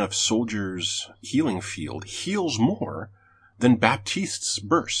weirdly enough, Soldier's healing field heals more than Baptiste's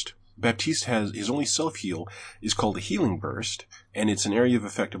burst. Baptiste has his only self-heal is called a healing burst, and it's an area of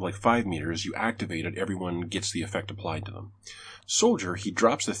effect of like 5 meters. You activate it, everyone gets the effect applied to them. Soldier, he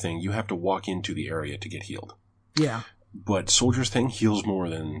drops the thing, you have to walk into the area to get healed. Yeah. But Soldier's thing heals more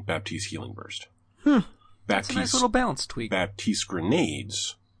than Baptiste's healing burst. That's a nice little balance tweak. Baptiste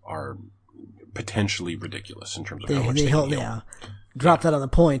grenades are potentially ridiculous in terms of how much they help. heal. Yeah, drop that on the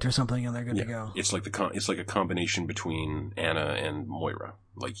point or something, and they're good to go. It's like it's like a combination between Ana and Moira.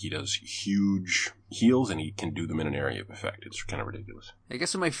 Like, he does huge heals, and he can do them in an area of effect. It's kind of ridiculous. I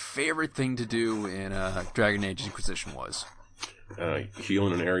guess my favorite thing to do in Dragon Age Inquisition was heal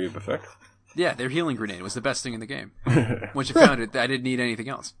in an area of effect. Yeah, their healing grenade was the best thing in the game. Once you found it, I didn't need anything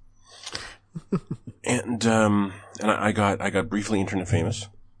else. And I got briefly internet famous.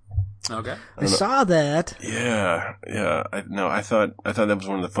 Okay. I saw that. Yeah. I thought that was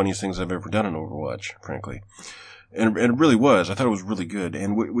one of the funniest things I've ever done in Overwatch, frankly. And it really was. I thought it was really good.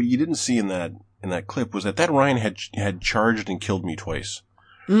 And what you didn't see in that clip was that Ryan had charged and killed me twice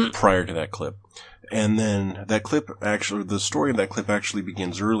prior to that clip. And then that clip the story of that clip actually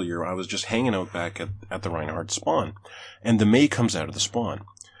begins earlier. I was just hanging out back at the Reinhardt spawn, and the Mei comes out of the spawn.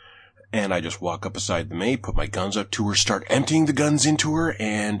 And I just walk up beside the Mei, put my guns up to her, start emptying the guns into her,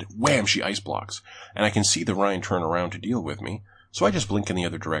 and wham, she ice blocks. And I can see the Ryan turn around to deal with me, so I just blink in the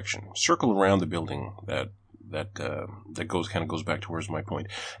other direction, circle around the building that goes back towards my point.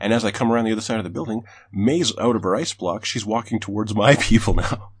 And as I come around the other side of the building, Mei's out of her ice block. She's walking towards my people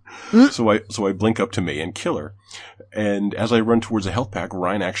now. So I blink up to Mei and kill her. And as I run towards a health pack,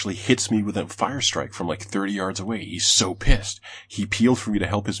 Ryan actually hits me with a fire strike from like 30 yards away. He's so pissed. He peeled for me to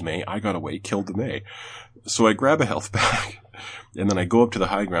help his Mei. I got away, killed the Mei. So I grab a health pack, and then I go up to the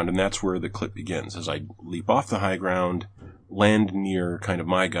high ground, and that's where the clip begins. As I leap off the high ground, land near kind of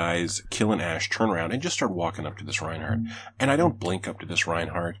my guys, kill an Ashe, turn around, and just start walking up to this Reinhardt. And I don't blink up to this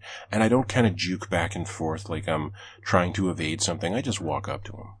Reinhardt, and I don't kind of juke back and forth like I'm trying to evade something. I just walk up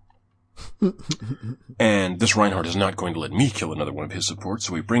to him. And this Reinhardt is not going to let me kill another one of his supports,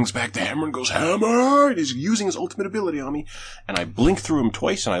 so he brings back the hammer and goes, hammer! And he's using his ultimate ability on me. And I blink through him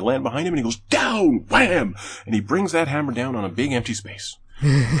twice, and I land behind him, and he goes, down! Wham! And he brings that hammer down on a big empty space.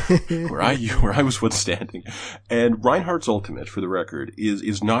 where I was once standing. And Reinhardt's ultimate, for the record,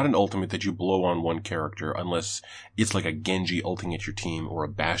 is not an ultimate that you blow on one character unless it's like a Genji ulting at your team or a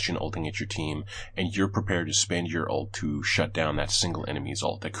Bastion ulting at your team, and you're prepared to spend your ult to shut down that single enemy's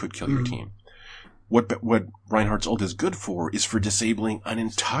ult that could kill your team. What Reinhardt's ult is good for is for disabling an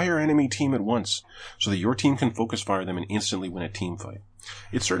entire enemy team at once, so that your team can focus fire them and instantly win a team fight.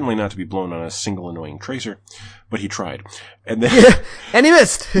 It's certainly not to be blown on a single annoying Tracer, but he tried. And then and he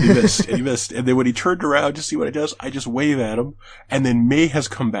missed. he missed. And then when he turned around to see what he does, I just wave at him. And then Mei has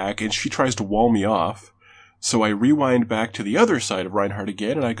come back and she tries to wall me off. So I rewind back to the other side of Reinhardt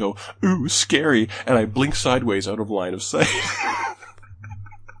again and I go, ooh, scary. And I blink sideways out of line of sight.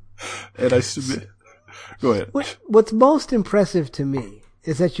 And I submit. Go ahead. What's most impressive to me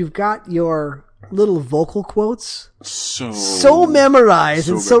is that you've got your little vocal quotes so memorized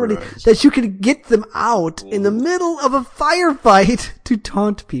and so ready that you can get them out in the middle of a firefight to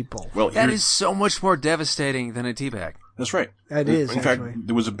taunt people. Well, that is so much more devastating than a teabag. That's right. That is. In fact,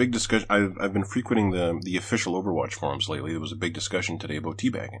 there was a big discussion. I've been frequenting the official Overwatch forums lately. There was a big discussion today about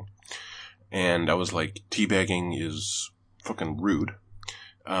teabagging, and I was like, teabagging is fucking rude.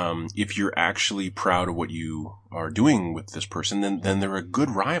 If you're actually proud of what you are doing with this person, then they're a good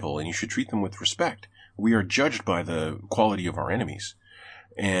rival and you should treat them with respect. We are judged by the quality of our enemies.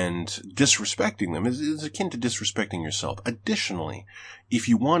 and disrespecting them is akin to disrespecting yourself. Additionally, if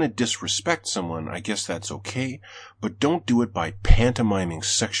you want to disrespect someone, I guess that's okay, but don't do it by pantomiming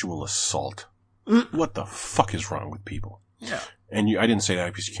sexual assault. What the fuck is wrong with people? Yeah. And I didn't say that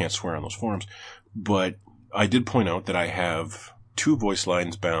because you can't swear on those forums, but I did point out that I have 2 voice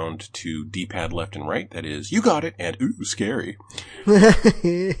lines bound to D-pad left and right. That is, you got it, and ooh, scary.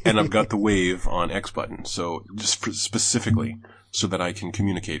 And I've got the wave on X button, so just specifically so that I can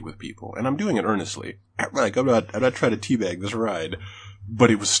communicate with people. And I'm doing it earnestly. Like, I'm not trying to teabag this ride, but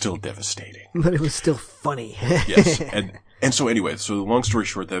it was still devastating. But it was still funny. Yes. And so anyway, so long story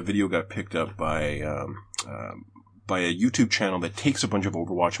short, that video got picked up by a YouTube channel that takes a bunch of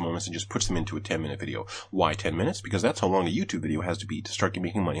Overwatch moments and just puts them into a 10-minute video. Why 10 minutes? Because that's how long a YouTube video has to be to start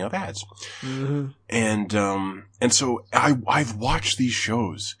making money off ads. Mm-hmm. And so I've watched these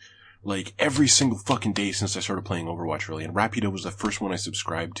shows like every single fucking day since I started playing Overwatch really, and Rapido was the first one I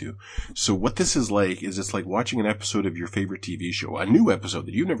subscribed to. So what this is like is it's like watching an episode of your favorite TV show, a new episode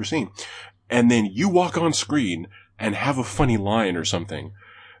that you've never seen, and then you walk on screen and have a funny line or something.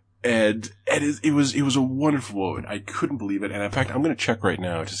 And it was a wonderful moment. I couldn't believe it. And in fact, I'm going to check right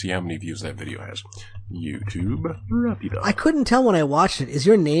now to see how many views that video has. YouTube Rapido. I couldn't tell when I watched it. Is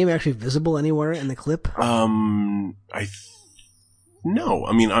your name actually visible anywhere in the clip? No.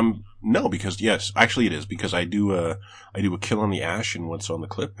 I mean, no, because yes, actually it is, because I do a kill on the Ash in what's on the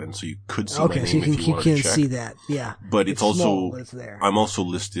clip, and so you could see my name so if you can check. see that. Yeah. But it's also, small, it's there. I'm also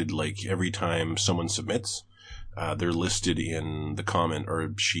listed like every time someone submits. They're listed in the comment,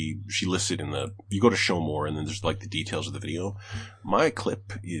 or she listed in the, you go to show more and then there's like the details of the video. My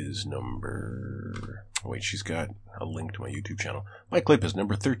clip is she's got a link to my YouTube channel. My clip is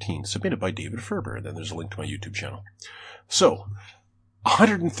number 13, submitted by David Ferber. Then there's a link to my YouTube channel. So,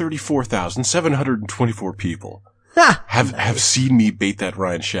 134,724 people have seen me bait that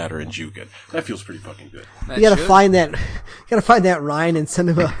Ryan Shatter and juke it. That feels pretty fucking good. You gotta find that Ryan and send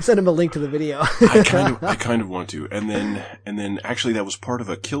him a link to the video. I kind of want to. And then actually that was part of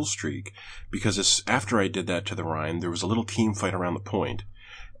a kill streak, because after I did that to the Ryan, there was a little team fight around the point.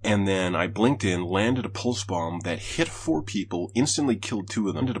 And then I blinked in, landed a pulse bomb that hit 4 people, instantly killed 2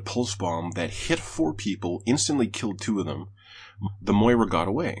 of them. The Moira got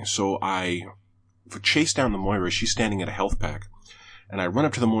away. So I chased down the Moira. She's standing at a health pack. And I run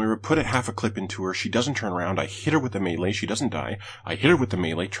up to the Moira, put a half a clip into her. She doesn't turn around. I hit her with the melee. She doesn't die. I hit her with the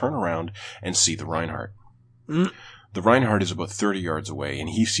melee, turn around, and see the Reinhardt. The Reinhardt is about 30 yards away, and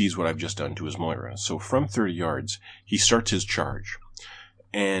he sees what I've just done to his Moira. So from 30 yards, he starts his charge.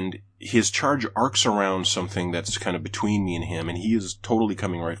 And his charge arcs around something that's kind of between me and him, and he is totally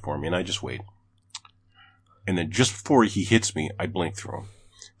coming right for me, and I just wait. And then just before he hits me, I blink through him.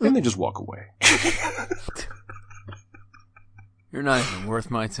 And then just walk away. You're not even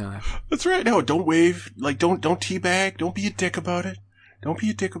worth my time. That's right. No, don't wave. Like, don't teabag. Don't be a dick about it.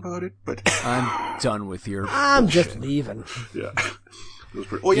 But I'm done with your I'm bullshit. just leaving. Yeah.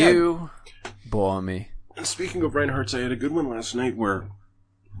 You bore me. And speaking of Reinhardt's, I had a good one last night where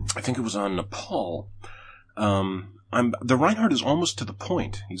I think it was on Nepal. The Reinhardt is almost to the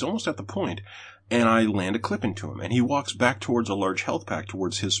point. He's almost at the point. And I land a clip into him. And he walks back towards a large health pack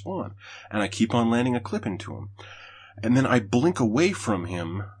towards his spawn. And I keep on landing a clip into him. And then I blink away from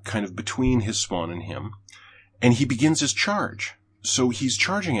him, kind of between his spawn and him. And he begins his charge. So he's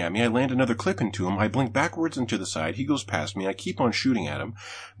charging at me. I land another clip into him. I blink backwards and to the side. He goes past me. I keep on shooting at him.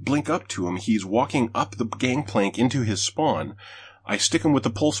 Blink up to him. He's walking up the gangplank into his spawn. I stick him with the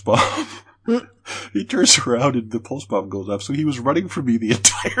pulse bomb. He turns around and the pulse bomb goes off. So he was running for me the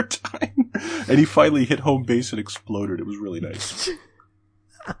entire time. And he finally hit home base and exploded. It was really nice.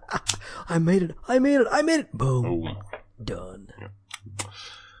 I made it. Boom. Oh. Done. Yeah.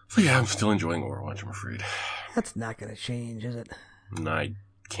 So yeah, I'm still enjoying Overwatch, I'm afraid. That's not going to change, is it? And I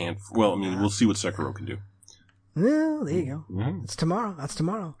can't. Well, I mean, we'll see what Sekiro can do. Well, there you go. Mm-hmm. It's tomorrow. That's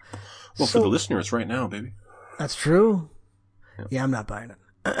tomorrow. Well, for the listener, it's right now, baby. That's true. Yep. Yeah, I'm not buying it.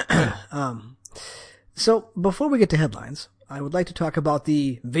 So before we get to headlines, I would like to talk about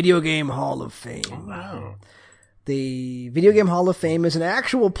the Video Game Hall of Fame. Oh, wow. The Video Game Hall of Fame is an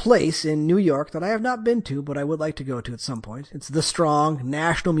actual place in New York that I have not been to, but I would like to go to at some point. It's the Strong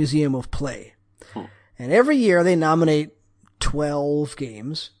National Museum of Play. And every year they nominate 12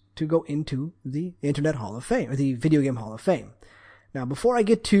 games to go into the Internet Hall of Fame, or the Video Game Hall of Fame. Now, before I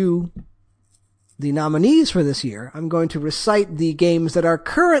get to the nominees for this year, I'm going to recite the games that are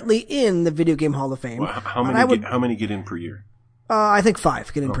currently in the Video Game Hall of Fame. Well, how many get in per year? I think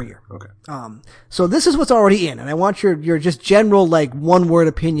 5 get in per year. Okay. So this is what's already in, and I want your just general, like, one-word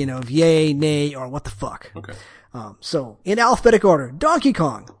opinion of yay, nay, or what the fuck. Okay. So, in alphabetic order, Donkey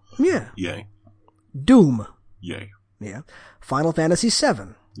Kong. Yeah. Yay. Doom. Yay. Yeah. Final Fantasy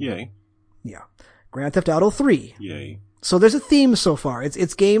VII. Yay. Yeah. Grand Theft Auto 3. Yay. So there's a theme so far.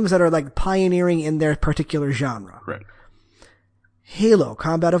 It's games that are like pioneering in their particular genre. Correct. Halo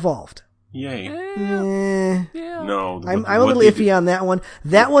Combat Evolved. Yay. Eh. No. I'm a little iffy on that one.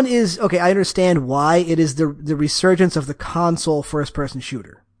 That one is, okay, I understand why. It is the resurgence of the console first-person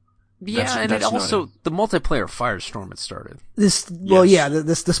shooter. Yeah, and it also, the multiplayer Firestorm had started. The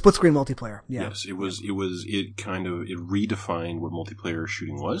split-screen multiplayer. Yeah. Yes, it redefined what multiplayer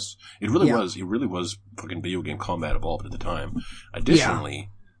shooting was. It really was fucking video game Combat Evolved at the time.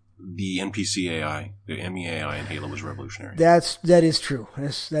 Additionally, the NPC AI, the MEAI in Halo was revolutionary. That is true.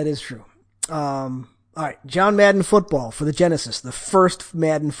 That is true. All right, John Madden Football for the Genesis, the first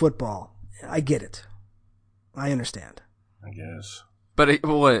Madden Football. I get it. I understand. I guess. But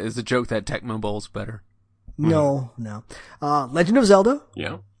what is the joke that Tecmo Bowl's better? No. Legend of Zelda.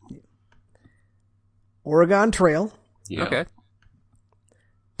 Yeah. Oregon Trail. Yeah. Okay.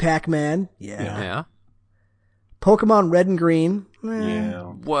 Pac-Man. Yeah. Pokemon Red and Green. Yeah.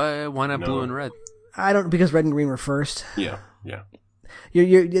 Why not blue and red? Because Red and Green were first. Yeah.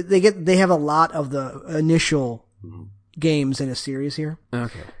 They have a lot of the initial games in a series here.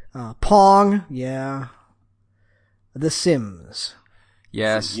 Okay. Pong. Yeah. The Sims.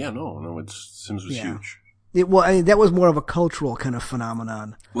 Yes. Yeah, no, Sims was huge. That was more of a cultural kind of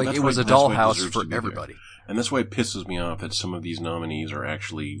phenomenon. Well, it was a dollhouse for everybody. And that's why it pisses me off that some of these nominees are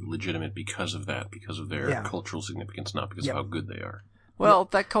actually legitimate because of that, because of their cultural significance, not because of how good they are. Well,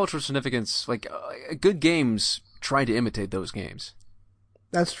 that cultural significance, good games try to imitate those games.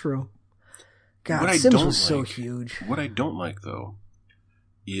 That's true. God, Sims was so huge. What I don't like, though,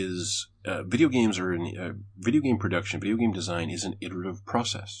 is video game production, video game design is an iterative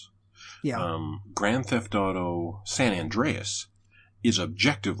process. Yeah. Grand Theft Auto San Andreas is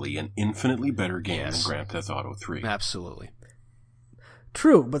objectively an infinitely better game than Grand Theft Auto 3. Absolutely.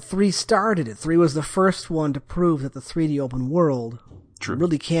 True, but 3 started it. 3 was the first one to prove that the 3D open world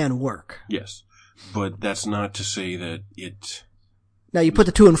really can work. Yes. But that's not to say that it... Now, you put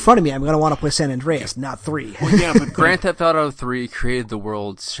the 2 in front of me, I'm going to want to play San Andreas, not 3. Well, yeah, but Grand Theft Auto 3 created the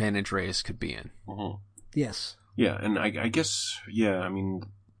world San Andreas could be in. Mm-hmm. Yes. Yeah, and I guess, I mean...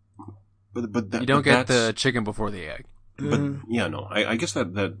 But that, you don't get the chicken before the egg. But, I guess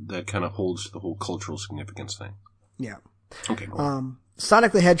that kind of holds the whole cultural significance thing. Yeah. Okay, go on.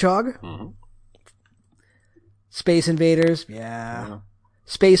 Sonic the Hedgehog. Mm-hmm. Space Invaders. Yeah.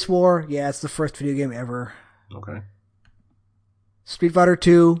 Space War. Yeah, it's the first video game ever. Okay. Street Fighter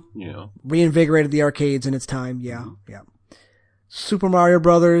 2. Yeah. Reinvigorated the arcades in its time. Yeah. Mm-hmm. Yeah. Super Mario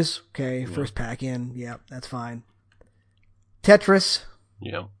Brothers. Okay. First pack in. Yeah, that's fine. Tetris.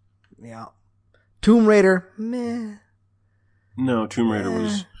 Yeah. Yeah. Tomb Raider. Meh. No, Tomb Raider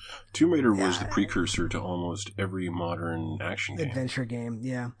was the precursor to almost every modern action game. Adventure game,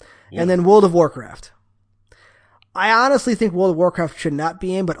 yeah. And then World of Warcraft. I honestly think World of Warcraft should not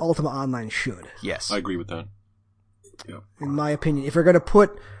be in, but Ultima Online should. Yes. I agree with that. Yeah. In my opinion. If you're going to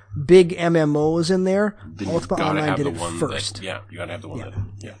put big MMOs in there, then Ultima Online did it first. You gotta have the one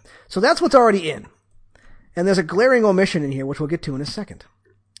that. So that's what's already in. And there's a glaring omission in here, which we'll get to in a second.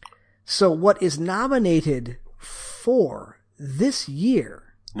 So what is nominated for this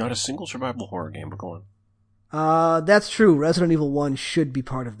year? Not a single survival horror game, but go on. That's true. Resident Evil 1 should be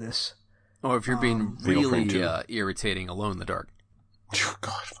part of this. Or if you're being really irritating, Alone in the Dark. Oh,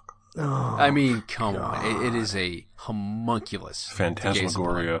 God. Oh, I mean, come on. It is a homunculus.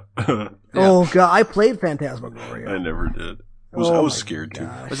 Phantasmagoria. Oh, God. I played Phantasmagoria. I never did. I was scared, too.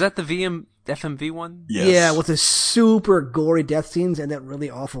 Was that the FMV one? Yes. Yeah, with the super gory death scenes and that really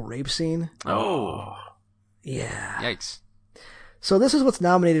awful rape scene. Oh. Yeah. Yikes. So this is what's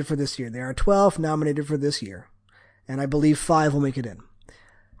nominated for this year. There are 12 nominated for this year. And I believe 5 will make it in.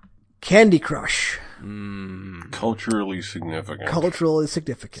 Candy Crush. Culturally significant. Culturally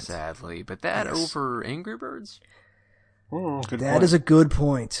significant. Sadly. But that over Angry Birds? That is a good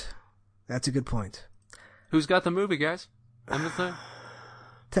point. That's a good point. Who's got the movie, guys?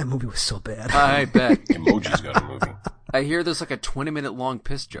 That movie was so bad. I bet. Emoji's got a movie. I hear there's like a 20-minute long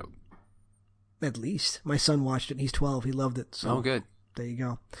piss joke. At least. My son watched it. He's 12. He loved it. So good. There you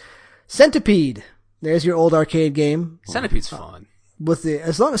go. Centipede. There's your old arcade game. Centipede's fun.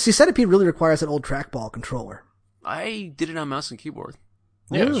 Centipede really requires an old trackball controller. I did it on mouse and keyboard.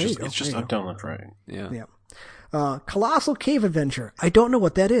 Yeah, it's just up, down, left, right. Yeah. Colossal Cave Adventure. I don't know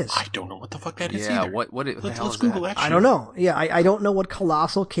what that is. I don't know what the fuck that is either. Yeah, let's Google that shit. I don't know. Yeah, I don't know what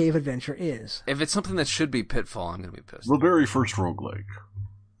Colossal Cave Adventure is. If it's something that should be Pitfall, I'm going to be pissed. The very first roguelike.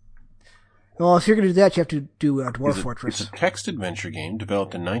 Well, if you're going to do that, you have to do Dwarf Fortress. It's a text adventure game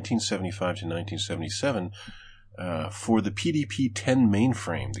developed in 1975 to 1977 for the PDP-10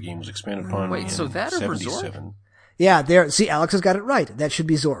 mainframe. The game was expanded upon in so that or for Zork? 77. Yeah, there. See, Alex has got it right. That should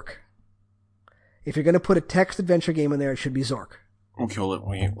be Zork. If you're going to put a text adventure game in there, it should be Zork. Okay, well,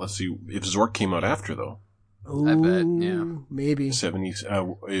 let's see. If Zork came out after, though. Ooh, I bet, yeah. Maybe. 70s.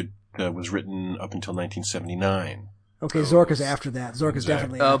 It was written up until 1979. Okay, Zork is after that. Zork is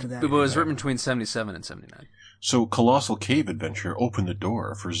definitely after that. It was written between 77 and 79. So Colossal Cave Adventure opened the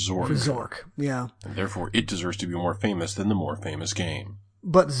door for Zork. For Zork, yeah. And therefore, it deserves to be more famous than the more famous game.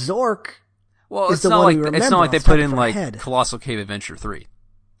 But Zork Well, is it's the not one like we remember. it's not like they off the put top in of our like head. Colossal Cave Adventure 3.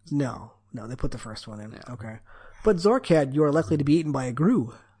 No, they put the first one in. Yeah. Okay. But Zork had You Are Likely to Be Eaten by a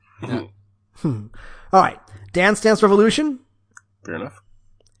Gru. Yeah. All right. Dance Dance Revolution. Fair enough.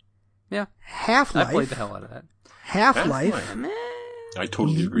 Yeah. Half-Life. I played the hell out of that. Half-Life. I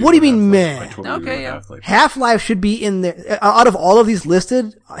totally agree. What do you with mean, Half-Life. meh? I totally agree Okay, with yeah. Half-Life. Half-Life should be in there. Out of all of these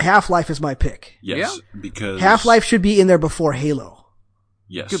listed, Half-Life is my pick. Yes, because Half-Life should be in there before Halo.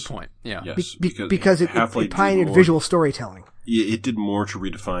 Yes, Good point. Yeah. Yes, Because it Half-Life did pioneered more- visual storytelling. It did more to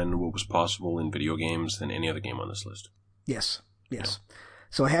redefine what was possible in video games than any other game on this list. Yes.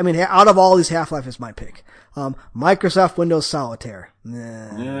 So, I mean, out of all these, Half-Life is my pick. Microsoft Windows Solitaire.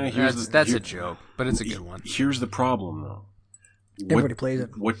 Nah. Yeah, That's a joke, but it's a good one. Here's the problem, though. Everybody plays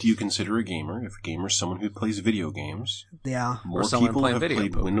it. What do you consider a gamer? If a gamer is someone who plays video games, Yeah. more someone people playing have video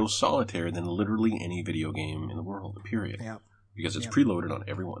played poker. Windows Solitaire than literally any video game in the world, period. Yeah. Because it's preloaded on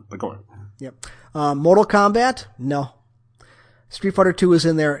everyone. But go on. Yep. Mortal Kombat? No. Street Fighter 2 is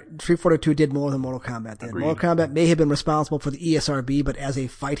in there. Street Fighter 2 did more than Mortal Kombat did. Agreed. Mortal Kombat may have been responsible for the ESRB, but as a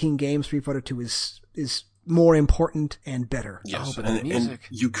fighting game, Street Fighter 2 is more important and better. Yes, but the and music.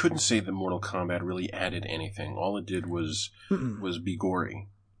 you couldn't say that Mortal Kombat really added anything. All it did was be gory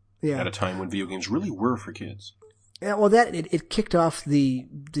Yeah. at a time when video games really were for kids. Yeah, well, it kicked off the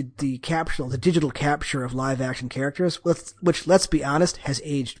digital capture of live action characters, which, let's be honest, has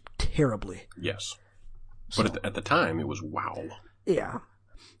aged terribly. Yes. But at the time, it was wow. Yeah.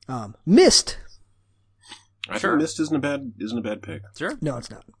 Myst. I Sure. think Myst isn't a bad pick. Sure. No, it's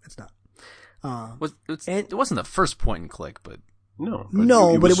not. It's not. It wasn't the first point and click, but No.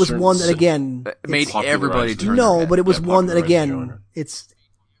 But it was one that, again, it made popularized everybody it. turn their no, head. but it was Yeah, one that, popularized again, genre. it's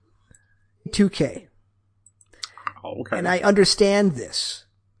 2K. Oh, okay. And I understand this,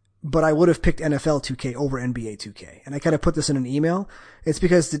 but I would have picked NFL 2K over NBA 2K. And I kind of put this in an email. It's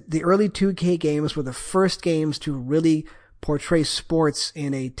because the early 2K games were the first games to really portray sports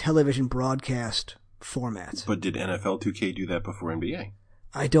in a television broadcast format. But did NFL 2K do that before NBA?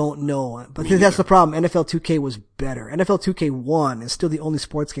 I don't know, but that's the problem. NFL 2K was better. NFL 2K1 is still the only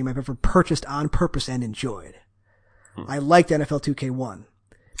sports game I've ever purchased on purpose and enjoyed. I liked NFL 2K1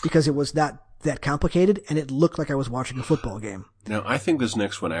 because it was not that complicated and it looked like I was watching a football game. Now, I think this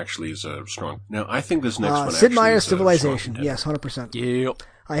next one actually is a strong... Now, I think this next one Sid actually Meier's is Civilization. a strong Yes, 100%. Yep.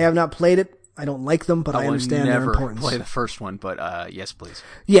 I have not played it. I don't like them, but I understand would their never importance. play the first one, but yes, please.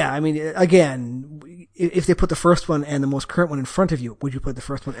 Yeah, I mean, again, if they put the first one and the most current one in front of you, would you play the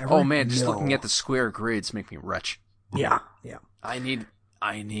first one ever? Oh man, just No. looking at the square grids make me retch. Yeah. I need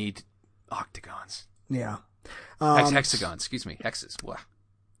octagons. Yeah. Hexagons, excuse me, hexes. Blah.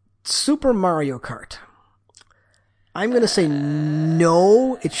 Super Mario Kart. I'm going to say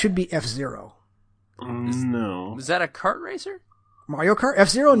no. It should be F-Zero. No. Was that a kart racer? Mario Kart?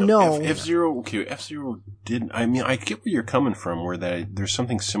 F-Zero? No. F-Zero, okay, F-Zero didn't... I mean, I get where you're coming from, where there's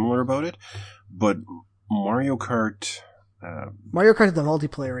something similar about it, but Mario Kart... Mario Kart is the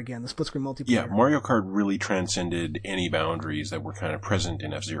multiplayer again, the split-screen multiplayer. Yeah, Mario Kart really transcended any boundaries that were kind of present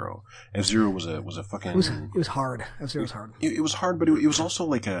in F-Zero. F-Zero was a fucking... It was hard. F-Zero was hard. It was hard, but it was also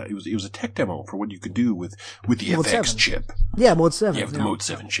like it was a tech demo for what you could do with the Mode FX 7. chip. Yeah, Mode 7. Yeah, with the Mode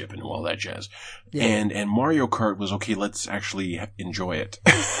 7 chip and all that jazz. Yeah. And Mario Kart was, okay, let's actually enjoy it.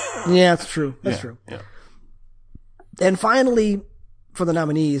 Yeah, that's true. That's true. Yeah. And finally, for the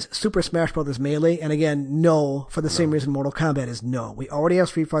nominees, Super Smash Bros. Melee. And again, no, for the same reason Mortal Kombat is no. We already have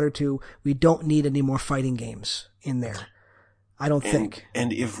Street Fighter 2. We don't need any more fighting games in there. I don't think.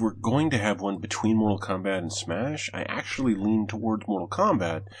 And if we're going to have one between Mortal Kombat and Smash, I actually lean towards Mortal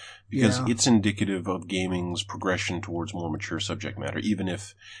Kombat because it's indicative of gaming's progression towards more mature subject matter, even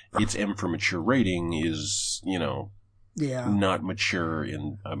if its M for mature rating is, not mature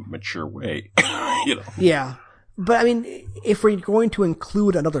in a mature way, Yeah. But I mean, if we're going to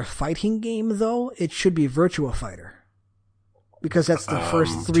include another fighting game, though, it should be Virtua Fighter. Because that's the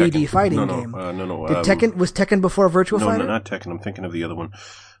first 3D Tekken. fighting No. game. No. Was Tekken before Virtua Fighter? No, not Tekken. I'm thinking of the other one.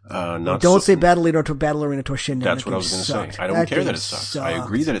 Don't say Battle Arena Toshinden. That's what I was going to say. I don't care that it sucked. I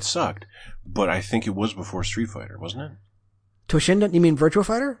agree that it sucked, but I think it was before Street Fighter, wasn't it? Toshinden? You mean Virtua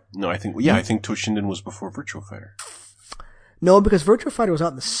Fighter? No, I think Toshinden was before Virtua Fighter. No, because Virtua Fighter was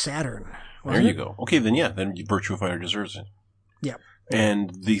out in the Saturn. There you go. Okay, then Virtua Fighter deserves it. Yeah.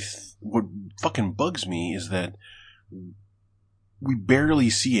 And what fucking bugs me is that we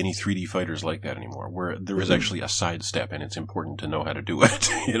barely see any 3D fighters like that anymore, where there is actually a sidestep, and it's important to know how to do it.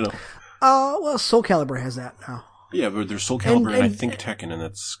 Well, Soul Calibur has that now. Yeah, but there's Soul Calibur and I think Tekken, and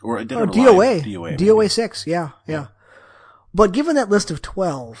that's DOA 6. Yeah. But given that list of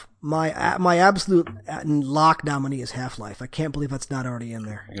 12, my absolute lock nominee is Half-Life. I can't believe that's not already in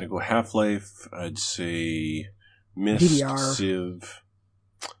there. I'm gonna go Half-Life. I'd say Myst, DDR. Civ,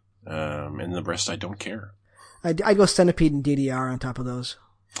 and the rest I don't care. I'd go Centipede and DDR on top of those.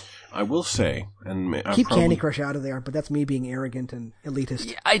 I will say, and keep Candy Crush out of there, but that's me being arrogant and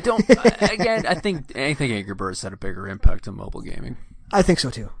elitist. Yeah, I don't. Again, I think Angry Birds had a bigger impact on mobile gaming. I think so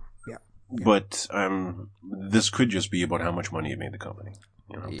too. Yeah. But this could just be about how much money it made the company.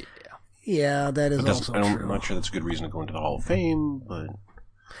 Yeah, that is also true. I'm not sure that's a good reason to go into the Hall of Fame, but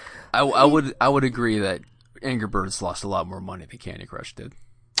I would agree that Angry Birds lost a lot more money than Candy Crush did.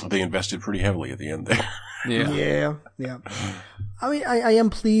 They invested pretty heavily at the end there. Yeah. I mean, I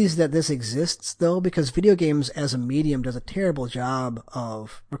am pleased that this exists, though, because video games as a medium does a terrible job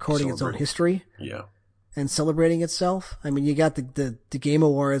of recording its own history. Yeah. And celebrating itself. I mean, you got the Game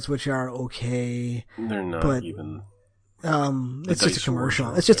Awards, which are okay. They're not even... it's just a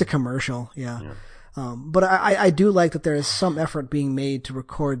commercial. It's just a commercial, yeah. But I do like that there is some effort being made to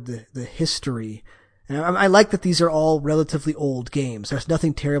record the history. And I like that these are all relatively old games. There's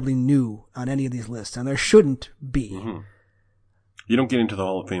nothing terribly new on any of these lists, and there shouldn't be. Mm-hmm. You don't get into the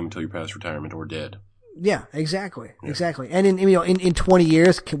Hall of Fame until you're past retirement or dead. Yeah, exactly. And in 20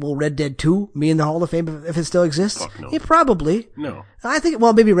 years, will Red Dead 2 be in the Hall of Fame if it still exists? Fuck no. Yeah, probably. No. I think,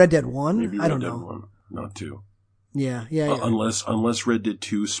 maybe Red Dead 1. Maybe I don't Red know. Dead 1, not 2. Yeah. Unless Red Dead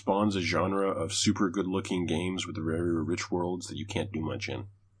 2 spawns a genre of super good-looking games with very rich worlds that you can't do much in.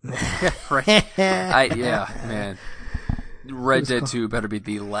 Right. Man. Red Dead 2 better be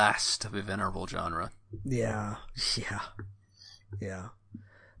the last of a venerable genre. Yeah.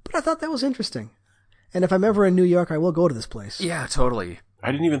 But I thought that was interesting. And if I'm ever in New York, I will go to this place. Yeah, totally.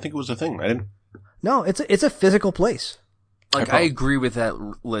 I didn't even think it was a thing. No, it's a physical place. I agree with that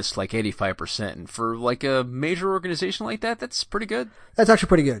list 85%. And for a major organization like that, that's pretty good. That's actually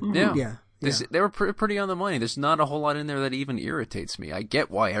pretty good. Yeah. They were pretty on the money. There's not a whole lot in there that even irritates me. I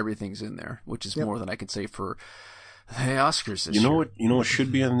get why everything's in there, which is more than I could say for the Oscars this year. You know what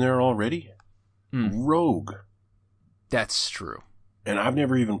should be in there already? Rogue. That's true. And I've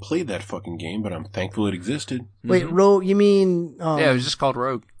never even played that fucking game, but I'm thankful it existed. Wait, Rogue? You mean? Yeah, it was just called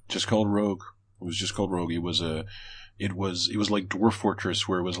Rogue. Just called Rogue. It was just called Rogue. It was like Dwarf Fortress,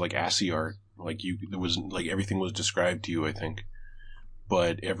 where it was like ASCII art. There was everything was described to you, I think.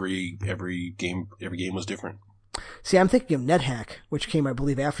 But every game was different. See, I'm thinking of NetHack, which came, I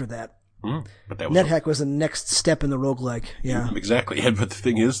believe, after that. But that was NetHack was the next step in the roguelike. Yeah, exactly. And, but the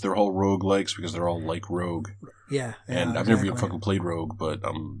thing is, they're all roguelikes because they're all like Rogue. Yeah, and I've never even fucking played Rogue, but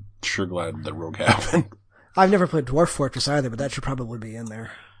I'm sure glad that Rogue happened. I've never played Dwarf Fortress either, but that should probably be in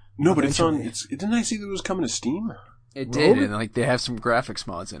there. No, but didn't I see that it was coming to Steam? It did, and they have some graphics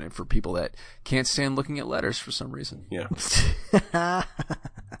mods in it for people that can't stand looking at letters for some reason. Yeah.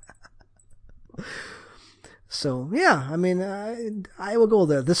 So, yeah, I mean, I will go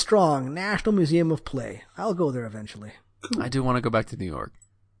there. The Strong National Museum of Play. I'll go there eventually. Cool. I do want to go back to New York.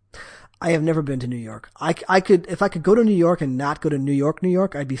 I have never been to New York. If I could go to New York and not go to New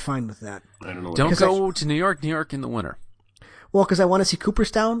York, I'd be fine with that. I don't know. Don't go to New York in the winter. Well, because I want to see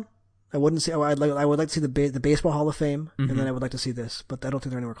Cooperstown. I would like to see the Baseball Hall of Fame, and then I would like to see this, but I don't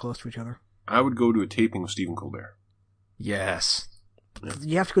think they're anywhere close to each other. I would go to a taping of Stephen Colbert. Yes. Yeah.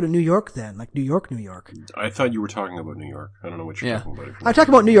 You have to go to New York then, like New York. I thought you were talking about New York. I don't know what you're talking about. I'm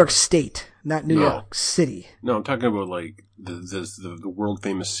talking about New York State, not New York City. No, I'm talking about the world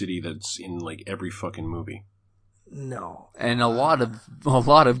famous city that's in every fucking movie. No. And a lot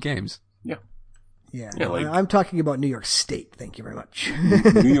of games. Yeah. Yeah, I'm talking about New York State. Thank you very much.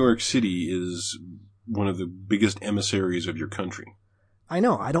 New York City is one of the biggest emissaries of your country. I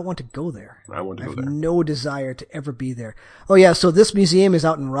know. I don't want to go there. I want to go there. I have no desire to ever be there. Oh yeah, so this museum is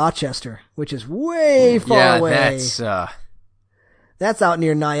out in Rochester, which is way far away. That's out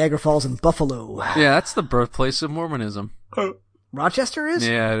near Niagara Falls and Buffalo. Yeah, that's the birthplace of Mormonism. Rochester is?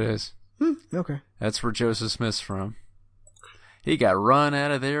 Yeah, it is. Okay. That's where Joseph Smith's from. He got run out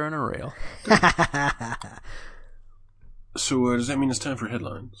of there in a rail. So does that mean it's time for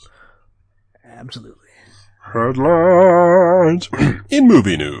headlines? Absolutely. Headlines! In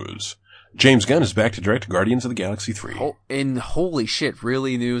movie news, James Gunn is back to direct Guardians of the Galaxy 3. And holy shit,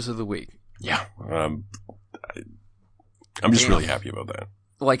 really news of the week. Yeah. I'm just really happy about that.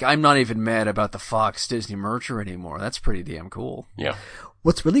 Like, I'm not even mad about the Fox-Disney merger anymore. That's pretty damn cool. Yeah.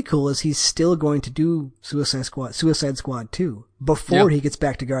 What's really cool is he's still going to do Suicide Squad 2 before he gets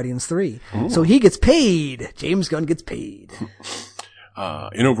back to Guardians 3. Ooh. So he gets paid. James Gunn gets paid.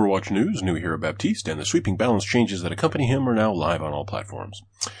 In Overwatch news, new hero Baptiste and the sweeping balance changes that accompany him are now live on all platforms.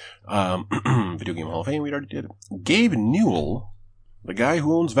 Video Game Hall of Fame, we already did. Gabe Newell, the guy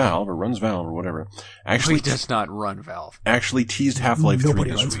who owns Valve or runs Valve or whatever, actually he does not run Valve. Actually teased Half-Life 3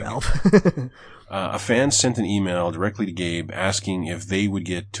 Nobody this runs week. Valve. A fan sent an email directly to Gabe asking if they would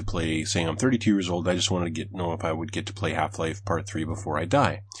get to play, saying, I'm 32 years old, I just wanted to know if I would get to play Half-Life Part 3 before I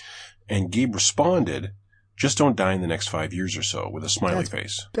die. And Gabe responded, just don't die in the next 5 years or so, with a smiley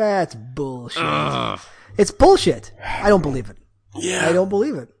face. That's bullshit. It's bullshit. I don't believe it. Yeah. I don't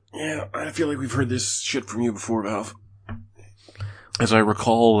believe it. Yeah, I feel like we've heard this shit from you before, Valve. As I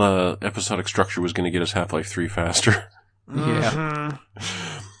recall, episodic structure was going to get us Half-Life 3 faster. Yeah.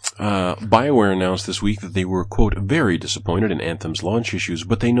 BioWare announced this week that they were, quote, very disappointed in Anthem's launch issues,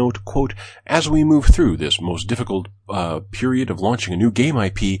 but they note, quote, as we move through this most difficult period of launching a new game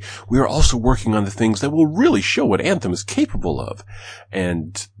IP, we are also working on the things that will really show what Anthem is capable of.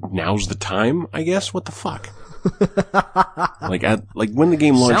 And now's the time, I guess? What the fuck? like when the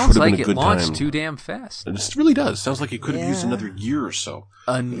game launched would have been a good time. Sounds like it launched too damn fast. It really does. Sounds like it could have used another year or so.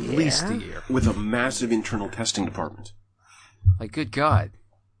 At least a year. With a massive internal testing department. Like, good God.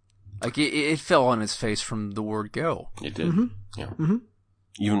 Like, it fell on its face from the word go. It did. Mm-hmm. Yeah. Mm-hmm.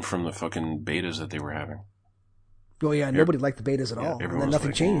 Even from the fucking betas that they were having. Oh, yeah. Nobody liked the betas at all. And then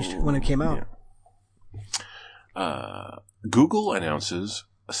nothing changed when it came out. Yeah. Google announces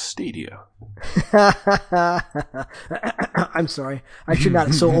a Stadia. I'm sorry. I should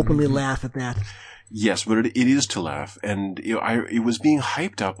not so openly laugh at that. Yes, but it is to laugh. And it was being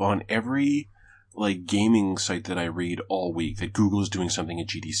hyped up on every gaming site that I read all week that Google is doing something at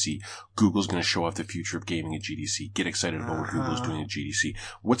GDC. Google's going to show off the future of gaming at GDC. Get excited about what Google's doing at GDC.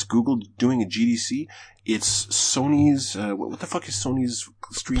 What's Google doing at GDC? It's Sony's, what the fuck is Sony's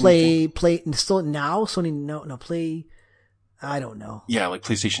streaming? Play, still now? Sony, no, Play, I don't know. Yeah, like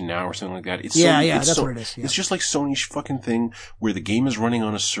PlayStation Now or something like that. It's that's what it is. Yeah. It's just like Sony's fucking thing where the game is running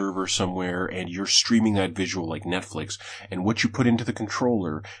on a server somewhere and you're streaming that visual like Netflix, and what you put into the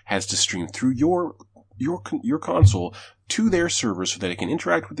controller has to stream through your console to their server so that it can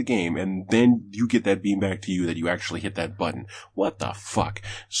interact with the game, and then you get that beam back to you that you actually hit that button. What the fuck?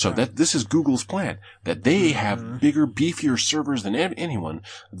 So this is Google's plan, that they have bigger, beefier servers than anyone.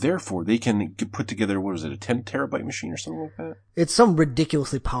 Therefore, they can put together, what is it, a 10 terabyte machine or something like that? It's some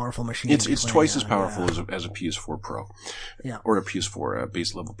ridiculously powerful machine. It's twice as powerful as a PS4 Pro. Yeah. Or a PS4, a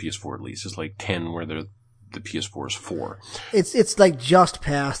base level PS4 at least. It's like 10 where the PS4 is 4. It's like just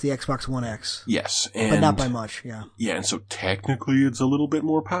past the Xbox One X. Yes. But not by much, yeah. Yeah, and so technically it's a little bit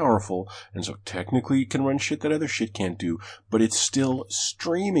more powerful, and so technically it can run shit that other shit can't do, but it's still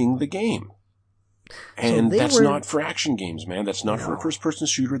streaming the game. And that's not for action games, man. That's not for a first-person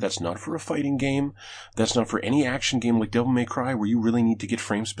shooter. That's not for a fighting game. That's not for any action game like Devil May Cry where you really need to get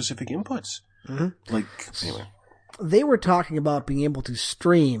frame-specific inputs. Mm-hmm. Anyway. They were talking about being able to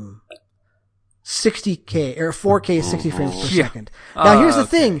stream 60K or 4K 60 frames per second. Now here's the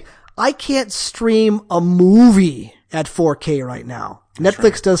thing. I can't stream a movie at 4K right now.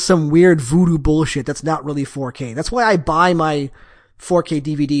 Netflix does some weird voodoo bullshit that's not really 4K. That's why I buy my 4K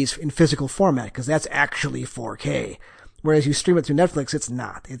DVDs in physical format, because that's actually 4K. Whereas you stream it through Netflix, it's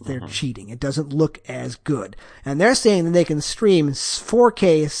not. They're cheating. It doesn't look as good. And they're saying that they can stream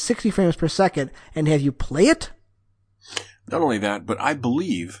 4K 60 frames per second and have you play it? Not only that, but I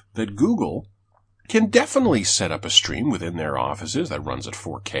believe that Google can definitely set up a stream within their offices that runs at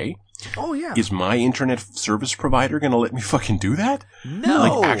 4K. Oh, yeah. Is my internet service provider going to let me fucking do that?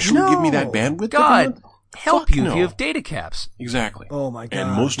 No. Give me that bandwidth? God, help Fuck you no. if you have data caps. Exactly. Oh, my God.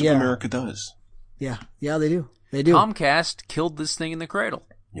 And most of America does. Yeah. Yeah, they do. They do. Comcast killed this thing in the cradle.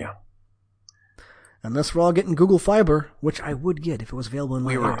 Yeah. Unless we're all getting Google Fiber, which I would get if it was available in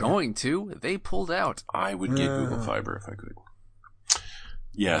my area. We were going to. They pulled out. I would get Google Fiber if I could.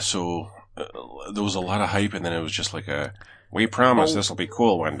 Yeah, so there was a lot of hype, and then it was just like we promise this will be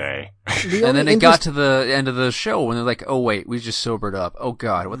cool one day. And then it got to the end of the show, and they're like, oh, wait, we just sobered up. Oh,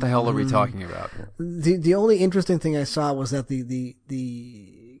 God, what the hell are we talking about? The only interesting thing I saw was that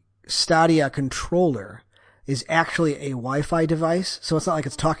the Stadia controller is actually a Wi-Fi device. So it's not like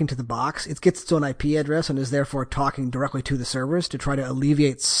it's talking to the box. It gets its own IP address and is therefore talking directly to the servers to try to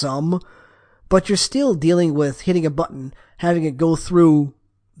alleviate some. But you're still dealing with hitting a button, having it go through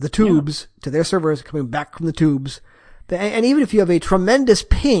the tubes to their servers, coming back from the tubes. And even if you have a tremendous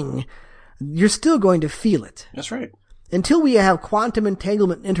ping, you're still going to feel it. That's right. Until we have quantum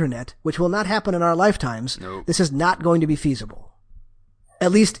entanglement internet, which will not happen in our lifetimes, Nope. This is not going to be feasible.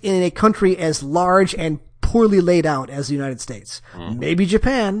 At least in a country as large and poorly laid out as the United States. Maybe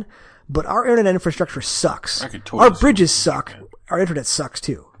Japan, but our internet infrastructure sucks. I could totally Our bridges suck. Our internet sucks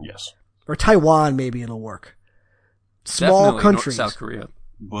too. Yes. Or Taiwan, maybe it'll work. Small Definitely countries. South Korea.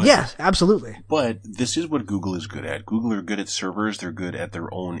 But, Yes, absolutely. But this is what Google is good at. Google are good at servers. They're good at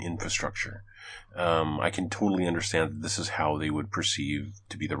their own infrastructure. I can totally understand that this is how they would perceive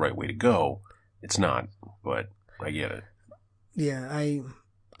to be the right way to go. It's not, but I get it. Yeah,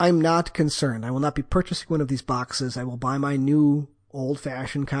 I'm not concerned. I will not be purchasing one of these boxes. I will buy my new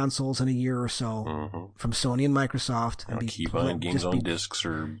old-fashioned consoles in a year or so from Sony and Microsoft. I'll keep buying games on discs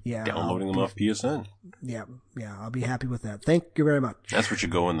or downloading them off PSN. Yeah, I'll be happy with that. Thank you very much. That's what should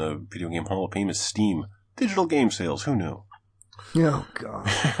go in the Video Game Hall of Fame is Steam. Digital game sales, who knew? Oh, God.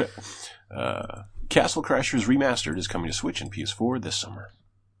 Castle Crashers Remastered is coming to Switch and PS4 this summer.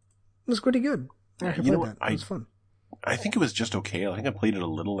 It was pretty good. I actually You know played that. It was fun. I think it was just okay. I think I played it a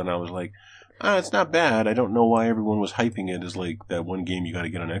little and I was like, it's not bad. I don't know why everyone was hyping it as like that one game you got to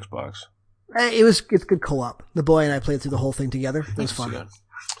get on Xbox. It's good co-op. The boy and I played through the whole thing together. It was fun.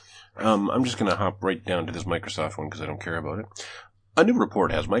 I'm just going to hop right down to this Microsoft one because I don't care about it. A new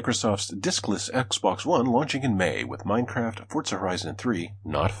report has Microsoft's diskless Xbox One launching in May with Minecraft, Forza Horizon 3,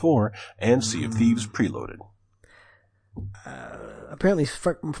 not 4, and Sea of Thieves preloaded. Apparently,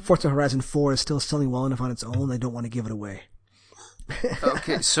 Forza Horizon 4 is still selling well enough on its own. They don't want to give it away.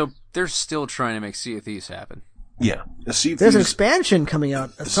 Okay, so they're still trying to make Sea of Thieves happen. Yeah. Sea of There's an Thieves, expansion coming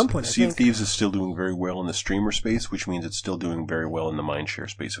out at some point, I Sea of think. Thieves is still doing very well in the streamer space, which means it's still doing very well in the mindshare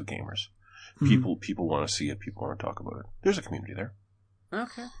space of gamers. People want to see it. People want to talk about it. There's a community there.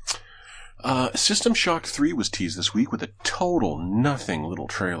 Okay. System Shock 3 was teased this week with a total nothing little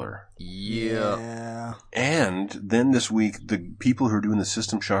trailer. Yeah. And then this week, the people who are doing the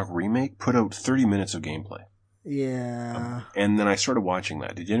System Shock remake put out 30 minutes of gameplay. Yeah. And then I started watching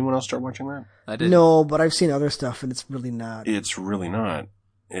that. Did anyone else start watching that? I did. No, but I've seen other stuff, and it's really not. It's really not.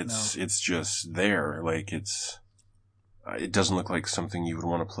 It's just there. Like, it doesn't look like something you would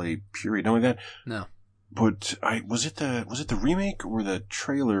want to play, period. Not only that. No. But was it the remake or the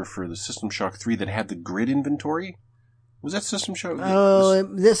trailer for the System Shock 3 that had the grid inventory? Was that System Shock? Oh,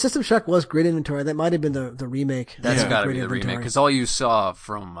 the System Shock was grid inventory. That might have been the remake. That's Yeah. got to Grid be the remake, inventory. because all you saw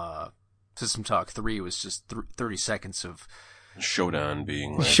from System Talk 3 was just 30 seconds of... Shodan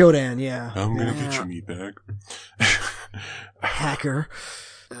being like, Shodan, yeah. I'm gonna get your meat back. Hacker.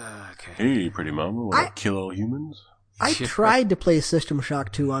 Okay. Hey, pretty mama, want to kill all humans? I tried to play System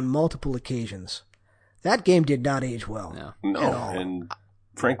Shock 2 on multiple occasions. That game did not age well. No. No, At all. and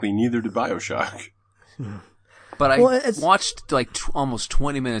frankly, neither did Bioshock. But I Well, it's- watched like almost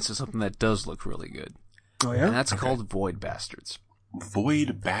 20 minutes of something that does look really good. Oh, And yeah? that's called Void Bastards.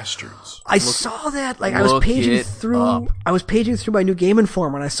 Void Bastards. I saw that. Like, I was look paging it through. up. I was paging through my new Game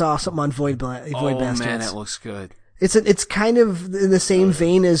Informer, and I saw something on Void Oh Bastards. man, it looks good. It's kind of in the same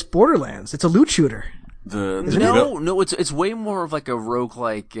vein as Borderlands. It's a loot shooter. No, it's way more of like a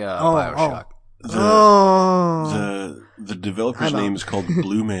roguelike Bioshock. The developer's name is called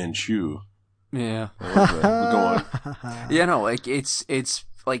Blue Manchu. Yeah. Go on. Yeah, no, like it's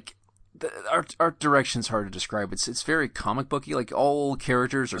like the art direction's hard to describe. It's very comic booky. Like all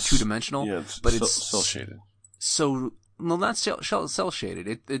characters are two dimensional. Yeah, it's but cell shaded. So well, not cell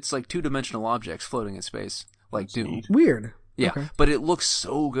shaded. It's like 2-dimensional objects floating in space, like That's Doom. neat. Weird. Yeah, Okay. but it looks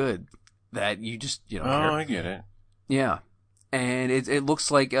so good that you just Oh, care. I get it. Yeah, and it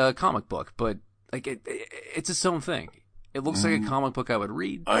looks like a comic book, but like it's its own thing. It looks like a comic book I would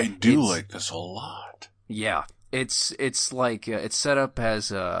read. I do It's- like this a lot. Yeah, it's like it's set up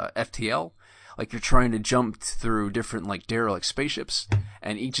as FTL. Like you're trying to jump through different like derelict spaceships,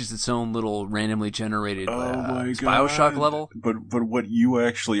 and each is its own little randomly generated Bioshock level. But what you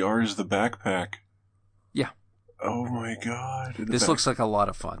actually are is the backpack. Yeah. Oh my god. This looks like a lot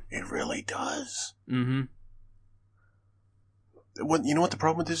of fun. It really does. Mm-hmm. You know what the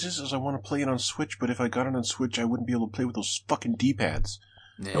problem with this is I want to play it on Switch, but if I got it on Switch, I wouldn't be able to play with those fucking D-pads.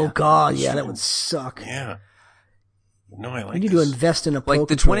 Yeah. Oh God, yeah, that would suck. Yeah. No, I like You need this. to invest in a Pro Like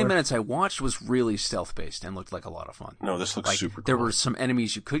the 20 controller. minutes I watched was really stealth based and looked like a lot of fun. No, this looks Like super cool. there were some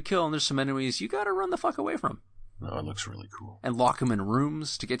enemies you could kill, and there's some enemies you gotta run the fuck away from No, it looks really cool. and lock them in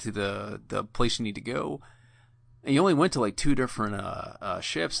rooms to get to the place you need to go. And you only went to like 2 different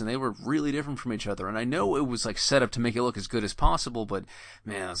ships, and they were really different from each other. And I know it was like set up to make it look as good as possible, but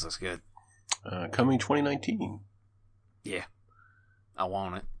man, this looks good. Coming 2019. Yeah, I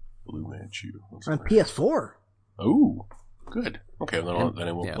want it. Blue Manchu. On PS4. Oh, good. Okay, then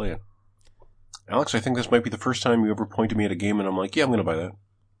I won't play it. Alex, I think this might be the first time you ever pointed me at a game and I'm like, yeah, I'm going to buy that.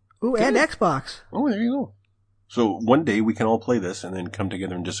 Ooh, and Xbox. Oh, there you go. So one day we can all play this and then come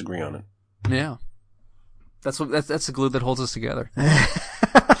together and disagree on it. Yeah. That's the glue that holds us together.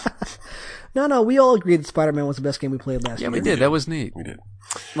 No, we all agreed that Spider-Man was the best game we played last year. Yeah, we did. That was neat. We did.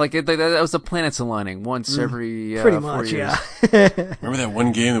 Like, that was the planets aligning once every pretty 4 much, years. yeah. Remember that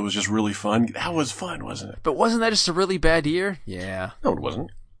one game that was just really fun? That was fun, wasn't it? But wasn't that just a really bad year? Yeah. No, it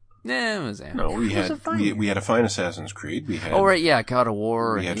wasn't. Yeah, it was. No, we had a fine Assassin's Creed. We had God of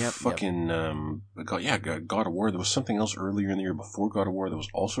War. We had God of War. There was something else earlier in the year before God of War that was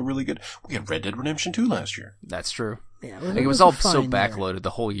also really good. We had Red Dead Redemption 2 last year. That's true. Yeah, it was all so backloaded. The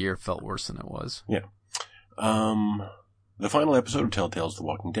whole year felt worse than it was. Yeah. The final episode of Telltale's The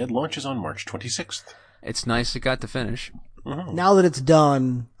Walking Dead launches on March 26th. It's nice it got to finish. Mm-hmm. Now that it's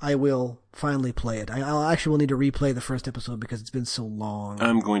done, I will finally play it. I actually will need to replay the first episode because it's been so long.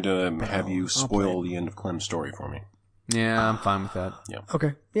 I'm going to have you spoil the end of Clem's story for me. Yeah, I'm fine with that. Yeah.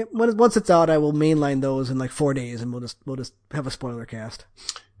 Okay. Yep. Once it's out, I will mainline those in like 4 days, and we'll just have a spoiler cast.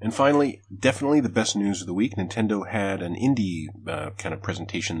 And finally, definitely the best news of the week. Nintendo had an indie kind of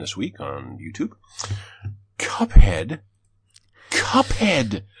presentation this week on YouTube. Cuphead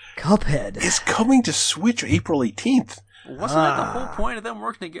is coming to Switch April 18th. Wasn't that the whole point of them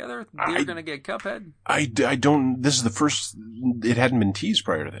working together? They were going to get Cuphead? I don't. This is the first. It hadn't been teased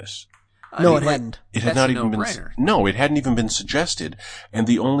prior to this. No, it hadn't. It had not even been. No, it hadn't even been suggested. And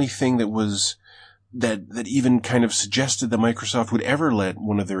the only thing that was that even kind of suggested that Microsoft would ever let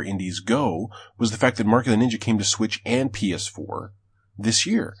one of their indies go was the fact that Mark of the Ninja came to Switch and PS4 this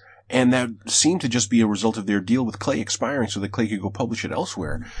year. And that seemed to just be a result of their deal with Clay expiring so that Clay could go publish it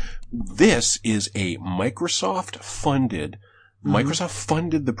elsewhere. This is a Microsoft funded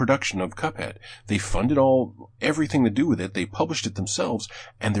the production of Cuphead. They funded everything to do with it. They published it themselves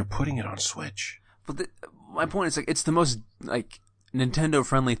and they're putting it on Switch. But my point is, like, it's the most, like, Nintendo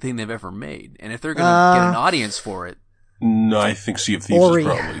friendly thing they've ever made. And if they're going to get an audience for it. No, I think Sea of Thieves is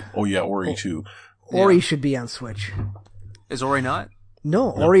probably. Oh yeah, Ori too. Ori should be on Switch. Is Ori not?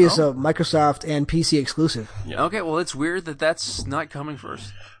 No, Ori is a Microsoft and PC exclusive. Yeah. Okay, well, it's weird that that's not coming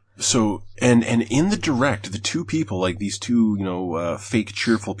first. So, and in the direct, the two people, like these two, fake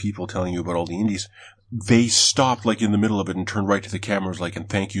cheerful people telling you about all the indies, they stopped like in the middle of it and turned right to the cameras like, and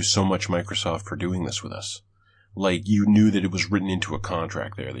thank you so much, Microsoft, for doing this with us. Like, you knew that it was written into a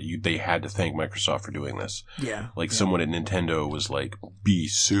contract there, that they had to thank Microsoft for doing this. Yeah. Like, someone at Nintendo was like, be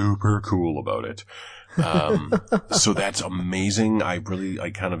super cool about it. So that's amazing. I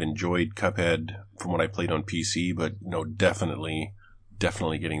kind of enjoyed Cuphead from what I played on PC, but definitely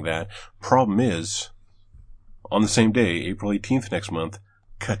getting that. Problem is, on the same day, April 18th next month,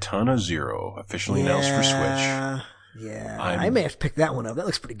 Katana Zero officially announced for Switch. Yeah, I may have to pick that one up. That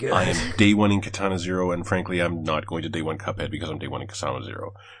looks pretty good. I am day one-ing Katana Zero, and frankly, I'm not going to day one Cuphead because I'm day one-ing Katana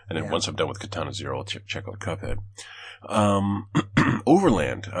Zero. And then once I'm done with Katana Zero, I'll check out Cuphead.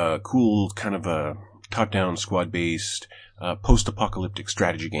 Overland, cool kind of a top-down, squad-based, post-apocalyptic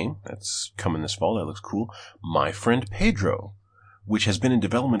strategy game. That's coming this fall. That looks cool. My Friend Pedro, which has been in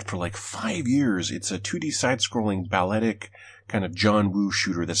development for like 5 years. It's a 2D side-scrolling balletic kind of John Woo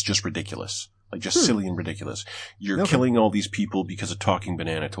shooter that's just ridiculous. Like, just silly and ridiculous. You're killing all these people because a talking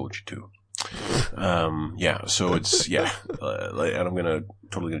banana told you to. So it's, and I'm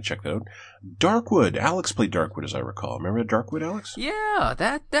totally gonna check that out. Darkwood. Alex played Darkwood, as I recall. Remember Darkwood, Alex? Yeah,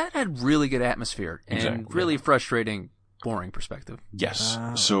 that had really good atmosphere and really frustrating, boring perspective. Yes.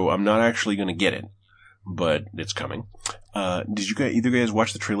 So I'm not actually gonna get it, but it's coming. Did you guys, either guys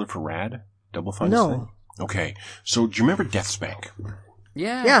watch the trailer for Rad? Double Fine's thing? Okay. So do you remember Deathspank?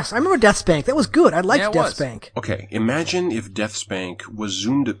 Yeah. Yes, I remember Deathspank. That was good. I liked Deathspank. Okay, imagine if Deathspank was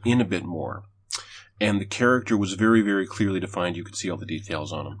zoomed in a bit more, and the character was very, very clearly defined. You could see all the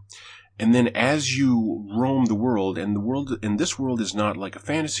details on him. And then as you roam the world, and this world is not like a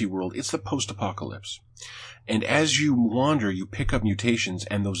fantasy world, it's the post-apocalypse. And as you wander, you pick up mutations,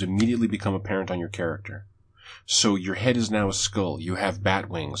 and those immediately become apparent on your character. So your head is now a skull. You have bat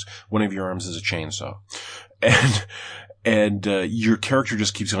wings. One of your arms is a chainsaw. And your character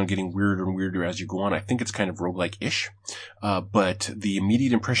just keeps on getting weirder and weirder as you go on. I think it's kind of roguelike-ish. But the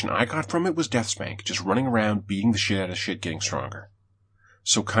immediate impression I got from it was Deathspank. Just running around, beating the shit out of shit, getting stronger.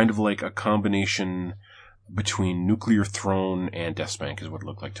 So kind of like a combination between Nuclear Throne and Deathspank is what it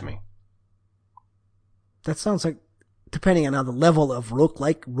looked like to me. That sounds like, depending on how the level of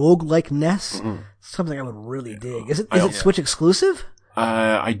roguelikeness, something I would really dig. Is it Switch exclusive?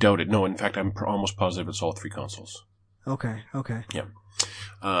 I doubt it. No, in fact, I'm almost positive it's all 3 consoles. Okay. Yeah.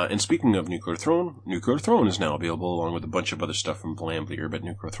 And speaking of Nuclear Throne is now available along with a bunch of other stuff from Vlambeer, but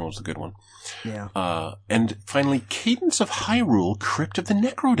Nuclear Throne's the good one. Yeah. And finally, Cadence of Hyrule: Crypt of the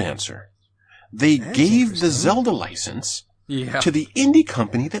Necrodancer. They gave the Zelda license to the indie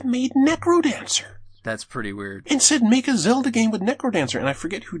company that made Necrodancer. That's pretty weird. And said, make a Zelda game with Necrodancer. And I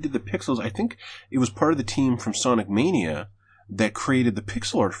forget who did the pixels. I think it was part of the team from Sonic Mania that created the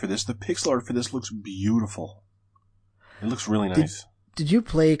pixel art for this. The pixel art for this looks beautiful. It looks really nice. Did you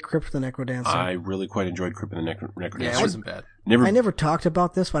play Crypt of the Necrodancer? I really quite enjoyed Crypt of the Necrodancer. Yeah, it wasn't bad. I never talked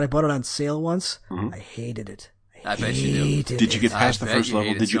about this, but I bought it on sale once. I hated it. I bet you do. Did you get past the first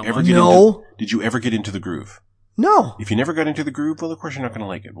level? Did you ever get into the groove? No. If you never got into the groove, well, of course you're not going to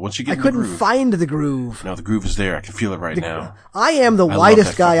like it. But once you get I in the groove... I couldn't find the groove. No, the groove is there. I can feel it right now. I am the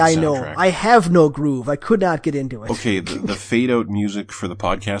whitest guy I know. I have no groove. I could not get into it. Okay, the fade-out music for the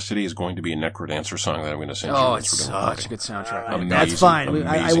podcast today is going to be a Necrodancer song that I'm going to send you. Oh, it's such a good soundtrack. That's fine.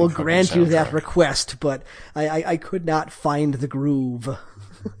 I will grant you that request, but I could not find the groove.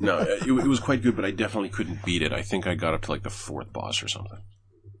 No, it was quite good, but I definitely couldn't beat it. I think I got up to like the 4th boss or something.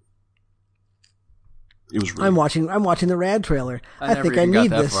 It was really I'm watching the Rad trailer. I think I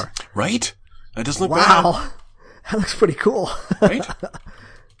need this. Far. Right? That doesn't look bad. Wow. That looks pretty cool. Right?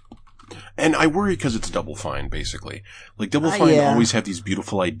 And I worry because it's Double Fine, basically. Like, Double Fine always have these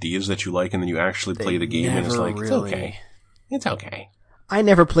beautiful ideas that you like, and then you actually play the game, and it's like, it's okay. It's okay. I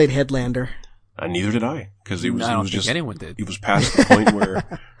never played Headlander. Neither did I, because it was just anyone did. It was past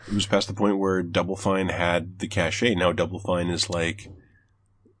the point where Double Fine had the cachet. Now Double Fine is like,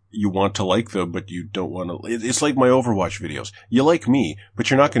 you want to like them, but you don't want to. It's like my Overwatch videos. You like me, but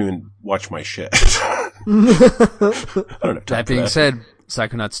you're not going to watch my shit. I don't have time. That being said,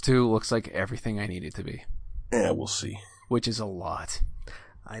 Psychonauts 2 looks like everything I need it to be. Yeah, we'll see. Which is a lot.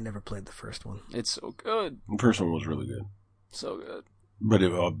 I never played the first one. It's so good. The first one was really good. So good. But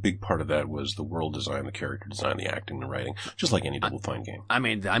a big part of that was the world design, the character design, the acting, the writing, just like any Double Fine game. I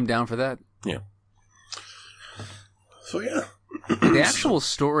mean, I'm down for that. Yeah. So yeah. The actual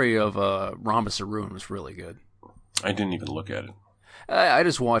story of Rhombus of Ruin was really good. I didn't even look at it. I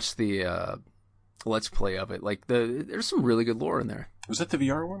just watched the Let's Play of it. Like there's some really good lore in there. Was that the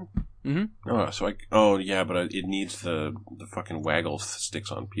VR one? Mm-hmm. Oh, yeah, but it needs the fucking waggle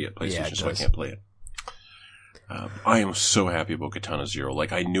sticks on PlayStation, so I can't play it. I am so happy about Katana Zero.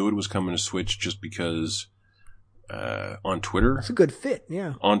 Like, I knew it was coming to Switch just because on Twitter... That's a good fit,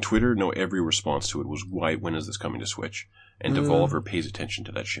 yeah. On Twitter, every response to it was, when is this coming to Switch? And Devolver pays attention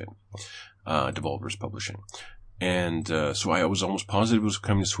to that shit. Devolver's publishing. And so I was almost positive it was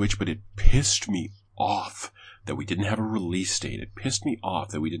coming to Switch, but it pissed me off that we didn't have a release date. It pissed me off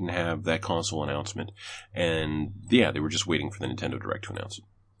that we didn't have that console announcement. And, yeah, they were just waiting for the Nintendo Direct to announce it.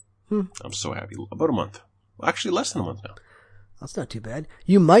 I'm so happy. About a month. Actually, less than a month now. That's not too bad.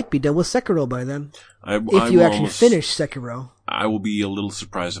 You might be done with Sekiro by then. If you actually finish Sekiro. I will be a little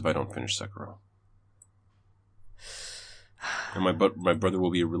surprised if I don't finish Sekiro. And my brother will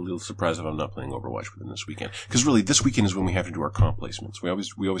be a little surprised if I'm not playing Overwatch with him this weekend. Because really, this weekend is when we have to do our comp placements. We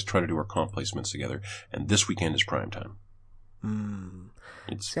always try to do our comp placements together, and this weekend is prime time.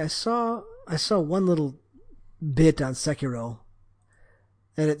 See, I saw one little bit on Sekiro,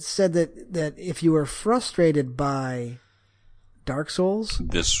 and it said that if you were frustrated by Dark Souls,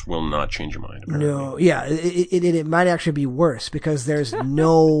 this will not change your mind. Apparently. No, yeah, it might actually be worse because there's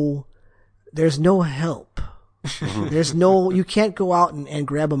no help. You can't go out and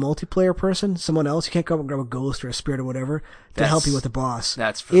grab a multiplayer person, someone else. You can't go out and grab a ghost or a spirit or whatever to help you with the boss.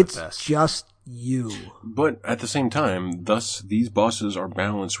 That's for the best. It's just you. But at the same time, these bosses are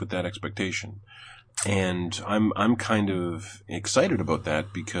balanced with that expectation. And I'm kind of excited about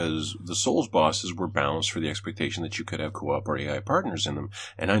that because the Souls bosses were balanced for the expectation that you could have co-op or AI partners in them,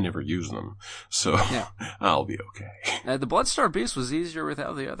 and I never use them. So yeah. I'll be okay. The Bloodstar Beast was easier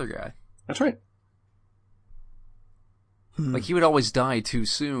without the other guy. That's right. Like he would always die too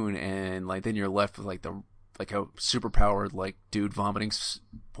soon, and like then you're left with like a superpowered like dude vomiting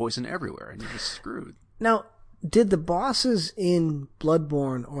poison everywhere, and you're just screwed. Now, did the bosses in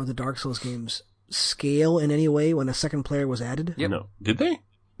Bloodborne or the Dark Souls games scale in any way when a second player was added? Yep. No. Did they?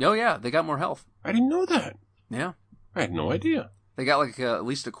 Oh yeah, they got more health. I didn't know that. Yeah. I had no idea. They got like at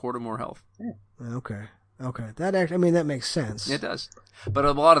least a quarter more health. Okay. That makes sense. It does. But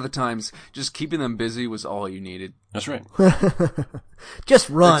a lot of the times, just keeping them busy was all you needed. That's right. Just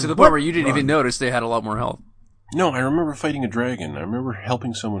run. To the point where you didn't even notice they had a lot more health. No, I remember fighting a dragon. I remember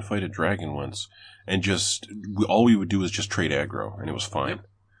helping someone fight a dragon once, and all we would do was just trade aggro, and it was fine. Yep.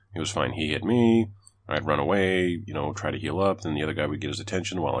 It was fine. He hit me, I'd run away, try to heal up, then the other guy would get his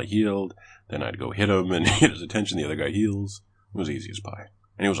attention while I healed, then I'd go hit him and get his attention, the other guy heals. It was easy as pie.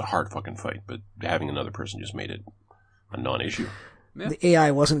 And it was a hard fucking fight, but having another person just made it a non-issue. Yeah. The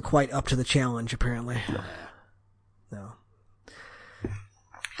AI wasn't quite up to the challenge, apparently. No.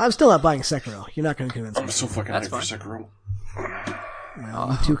 I'm still not buying Sekiro. You're not going to convince me. I'm so fucking hyped for Sekiro.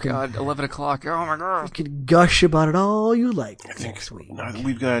 Well, you two can, God, 11 o'clock. Oh my God. you can gush about it all you like I think next week.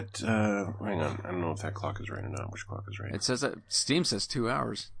 we've got, hang on, I don't know if that clock is right or not. Which clock is right? It says that Steam says 2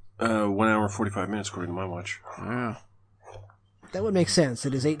 hours. 1 hour, 45 minutes according to my watch. Yeah. That would make sense.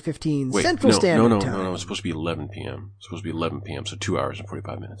 It is 8:15 Wait, Central Standard Time. No, it's supposed to be 11 p.m. It's supposed to be 11 p.m., so 2 hours and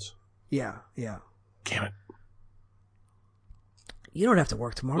 45 minutes. Yeah. Damn it. You don't have to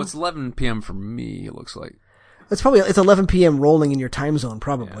work tomorrow. What's 11 p.m. for me, it looks like. It's 11 p.m. rolling in your time zone,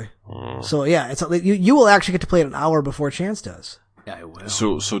 probably. Yeah. So yeah, you will actually get to play it an hour before Chance does. Yeah, I will.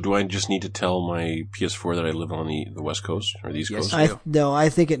 So do I just need to tell my PS4 that I live on the West Coast or the East Yes, Coast? you No, I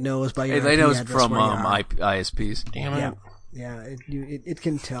think it knows by your They IP know it's address from where you are. ISPs. Damn it. Yeah, it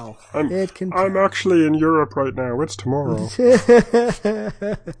can tell. I'm It can tell. actually in Europe right now. It's tomorrow.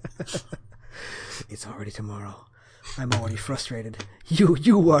 It's already tomorrow. I'm already frustrated.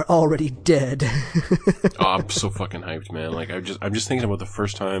 You are already dead. Oh, I'm so fucking hyped, man. Like I'm just thinking about the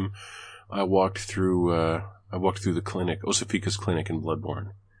first time I walked through the clinic, Osafika's clinic in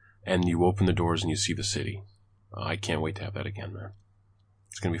Bloodborne, and you open the doors and you see the city. I can't wait to have that again, man.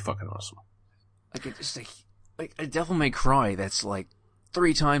 It's gonna be fucking awesome. Like, it's just like a Devil May Cry that's like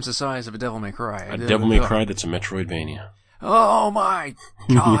 3 times the size of a Devil May Cry. A Devil May Cry that's a Metroidvania. Oh my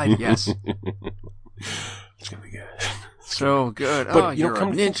God, yes. It's gonna be good. So good. But, You're a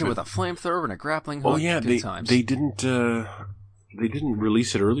come to think ninja of it- with a flamethrower and a grappling hook. Oh yeah, Good times. they didn't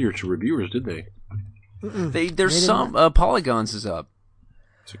release it earlier to reviewers, did they? There's They some Polygons is up,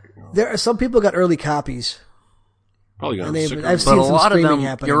 There are some people got early copies. Polygon. And Sick. I've but seen a some lot of screaming them.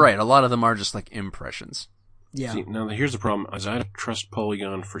 happening. You're right. A lot of them are just like impressions. Yeah. See, now here's the problem: is I don't trust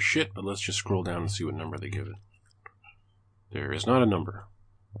Polygon for shit. But let's just scroll down and see what number they give it. There is not a number.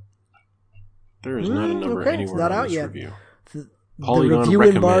 There is not a number okay, it's anywhere not on out this yet. review. The Polygon review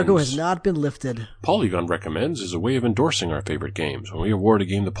embargo recommends. has not been lifted. Polygon Recommends is a way of endorsing our favorite games. When we award a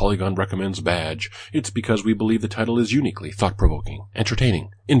game the Polygon Recommends badge, it's because we believe the title is uniquely thought-provoking,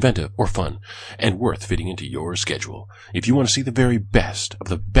 entertaining, inventive, or fun, and worth fitting into your schedule. If you want to see the very best of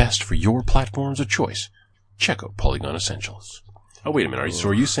the best for your platforms of choice, check out Polygon Essentials. Oh, wait a minute. So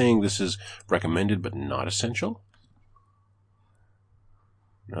are you saying this is recommended but not essential?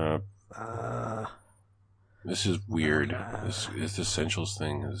 This is weird. This Essentials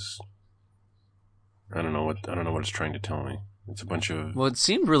thing is... I don't know what it's trying to tell me. It's a bunch of... Well, it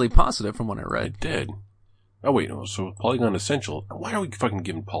seemed really positive from what I read. It did. Oh, wait, no. So Polygon Essential. Why are we fucking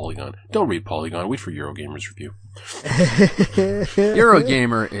giving Polygon? Don't read Polygon. Wait for Eurogamer's review.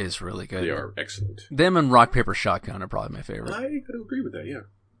 Eurogamer is really good. They are excellent. Them and Rock Paper Shotgun are probably my favorite. I gotta agree with that, yeah.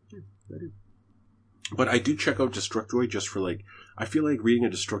 I do. But I do check out Destructoid just for, like... I feel like reading a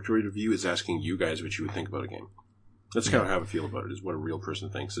Destructoid review is asking you guys what you would think about a game. That's kind of how I feel about it, is what a real person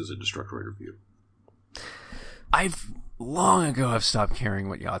thinks is a Destructoid review. Long ago I've stopped caring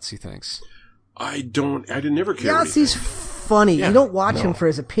what Yahtzee thinks. I didn't never care. Yahtzee's funny. Yeah, you don't watch no. him for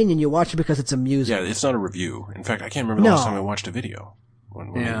his opinion. You watch it because it's amusing. Yeah, it's not a review. In fact, I can't remember the No. last time I watched a video.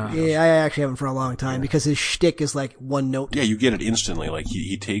 Yeah. Yeah, I actually haven't for a long time because his shtick is like one note. Yeah, you get it instantly. Like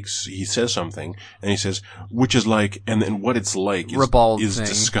he says something and he says, which is like, and then what it's like Ribald is thing.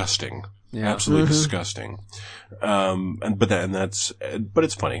 disgusting. Yeah. Absolutely disgusting. But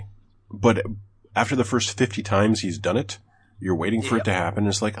it's funny. But after the first 50 times he's done it, you're waiting for it to happen. And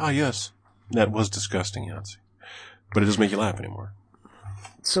it's like, yes, that was disgusting, Yahtzee. But it doesn't make you laugh anymore.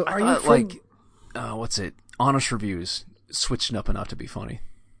 So are I you thought, from, what's it? Honest reviews switching up enough to be funny.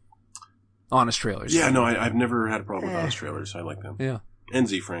 Honest trailers. Yeah, no, I've never had a problem with honest trailers. I like them. Yeah. And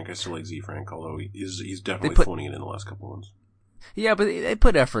Z Frank, I still like Z Frank, although he's definitely phoning it in the last couple ones. Yeah, but they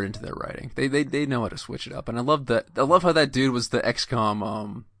put effort into their writing. They know how to switch it up, and I love that. I love how that dude was the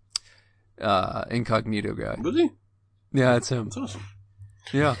XCOM incognito guy. Was he? Yeah, it's him. That's awesome.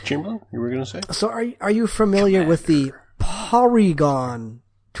 Yeah. Chamberlain, you were going to say? so are you familiar with the Porygon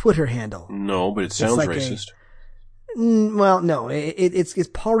Twitter handle? No, but it sounds like racist. Well, no, it's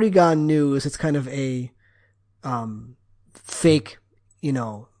Porygon News. It's kind of a fake,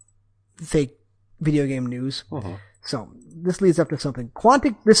 fake video game news. Uh-huh. So this leads up to something.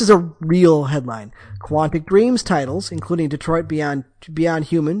 This is a real headline. Quantic Dreams titles, including Detroit Beyond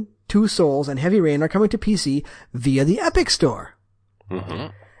Human, Two Souls, and Heavy Rain are coming to PC via the Epic Store. Mm-hmm.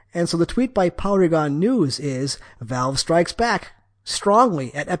 And so the tweet by Polygon News is, Valve strikes back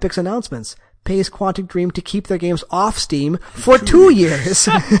strongly at Epic's announcements, pays Quantic Dream to keep their games off Steam for 2 years.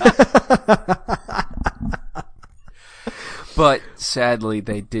 But sadly,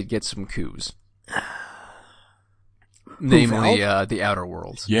 they did get some coups. Namely, the Outer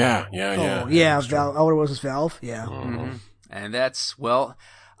Worlds. Yeah. Oh, yeah, Valve. Outer Worlds is Valve. Yeah. Mm-hmm. And that's, well,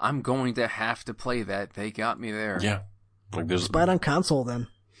 I'm going to have to play that. They got me there. Yeah. Like there's Just buy it on console then.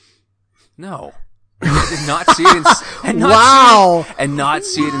 No. I did not see it in, not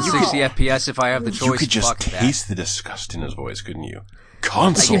see it in 60 FPS if I have the choice. You could just Fuck taste the disgust in his voice, couldn't you?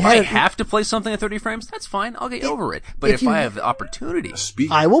 Console. If I have to play something at 30 frames, that's fine. I'll get over it. But if I have the opportunity,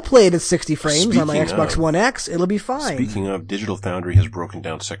 I will play it at 60 frames on my Xbox One X. It'll be fine. Speaking of, Digital Foundry has broken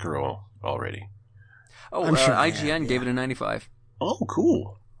down Sekiro already. Oh, I'm sure IGN gave it a 95. Oh,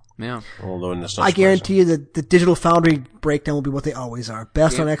 cool. Yeah. Although that's not I guarantee you that the Digital Foundry breakdown will be what they always are.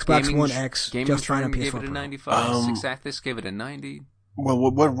 Best on Xbox One X, just fine on PS4 gave it a Pro. 95. Sixactus gave it a 90.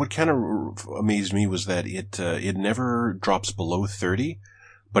 Well, what kind of amazed me was that it never drops below 30,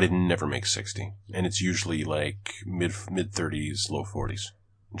 but it never makes 60, and it's usually like mid 30s, low 40s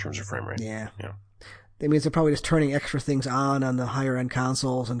in terms of frame rate. Yeah. Yeah. That means they're probably just turning extra things on the higher end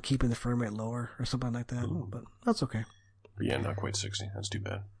consoles and keeping the frame rate lower or something like that. Ooh. But that's okay. But yeah, not quite 60. That's too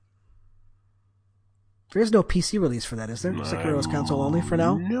bad. There is no PC release for that, is there? Sekiro is console only for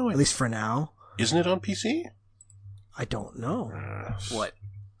now? No. At least for now. Isn't it on PC? I don't know. What?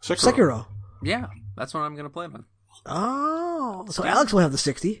 Sekiro. Yeah, that's what I'm going to play on. Oh, so Alex will have the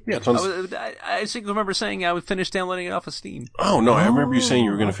 60. Yeah, it's on. I think I remember saying I would finish downloading it off of Steam. Oh, no, I remember you saying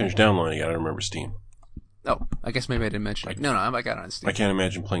you were going to finish downloading it. I don't remember Steam. Oh, I guess maybe I didn't mention it. No, I got it on Steam. I can't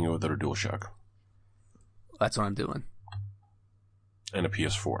imagine playing it without a DualShock. That's what I'm doing. And a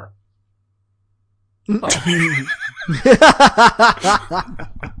PS4.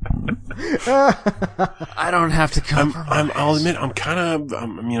 I don't have to compromise. I'll admit, I'm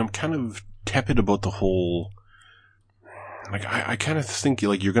kind of tepid about the whole. Like, I kind of think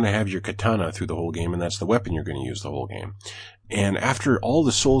like you're going to have your katana through the whole game, and that's the weapon you're going to use the whole game. And after all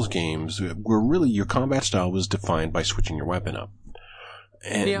the Souls games, where really your combat style was defined by switching your weapon up,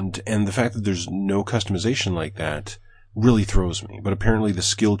 and the fact that there's no customization like that really throws me. But apparently, the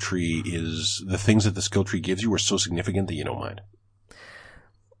skill tree the things that the skill tree gives you are so significant that you don't mind.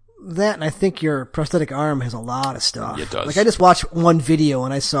 That, and I think your prosthetic arm has a lot of stuff. It does. Like, I just watched one video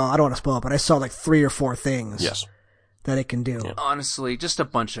and I don't want to spoil it, but I saw like 3 or 4 things. Yes. That it can do. Yeah. Honestly, just a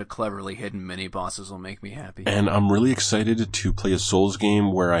bunch of cleverly hidden mini bosses will make me happy. And I'm really excited to play a Souls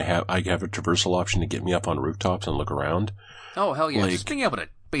game where I have a traversal option to get me up on rooftops and look around. Oh, hell yeah. Like, just being able to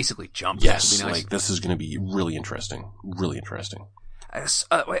basically jump. Yes, would be nice. like this is going to be really interesting. Really interesting. A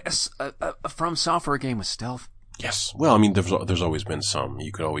From Software game with stealth. Yes. Well, I mean, there's always been some.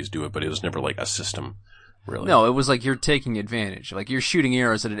 You could always do it, but it was never like a system, really. No, it was like you're taking advantage. Like you're shooting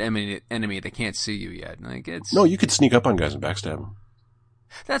arrows at an enemy that can't see you yet. Like No, you could sneak up on guys and backstab them.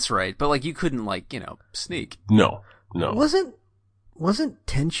 That's right, but like you couldn't sneak. No. Wasn't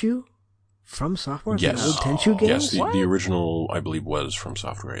Tenchu From Software? Yes. The old Tenchu games? Yes, the original, I believe, was From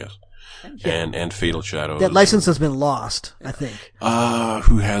Software, yes. And Fatal Shadows. That license has been lost, I think.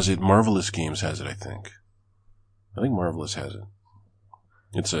 Who has it? Marvelous Games has it, I think. I think Marvelous has it.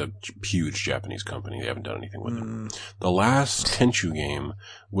 It's a huge Japanese company. They haven't done anything with it. The last Tenchu game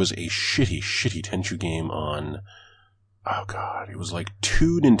was a shitty Tenchu game on, oh god, it was like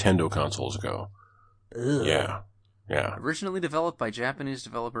 2 Nintendo consoles ago. Ugh. Yeah. Originally developed by Japanese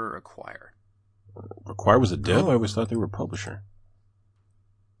developer Acquire. Acquire was a dev? I always thought they were a publisher.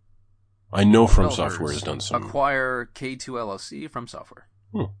 I know From Developers, Software has done some. Acquire K2 LLC From Software.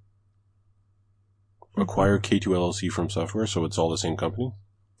 Acquire K2 LLC From Software, so it's all the same company?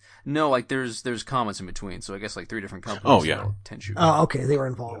 No, like there's comments in between, so I guess like 3 different companies. Oh, yeah. Tenchu. Oh, okay. They were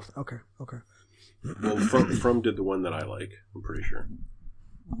involved. Okay. Well, From did the one that I like, I'm pretty sure.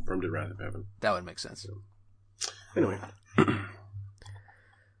 From did Wrath of Heaven. That would make sense. Anyway.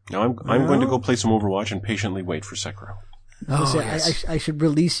 Now I'm going to go play some Overwatch and patiently wait for Sekiro. I should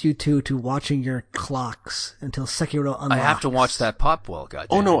release you two to watching your clocks until Sekiro unlocks. I have to watch that pop well,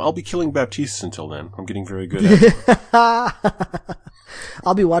 goddamn. Oh no, I'll be killing Baptistes until then. I'm getting very good at it.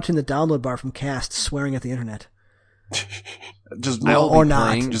 I'll be watching the download bar from Cast swearing at the internet. Just I will or be not.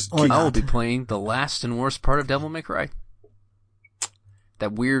 playing, Just Or keep- I will not. be playing the last and worst part of Devil May Cry.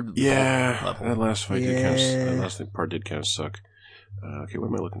 That weird level. that last fight Yeah. that last part did kind of suck. Okay, what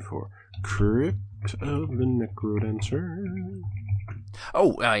am I looking for? Crypt of the Necrodancer.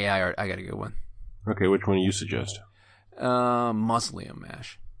 Oh, yeah, I got a good one. Okay, which one do you suggest? Mausoleum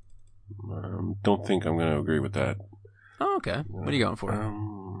Mash. Don't think I'm going to agree with that. Oh, okay. What are you going for?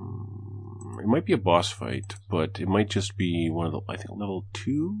 It might be a boss fight, but it might just be one of the, I think, level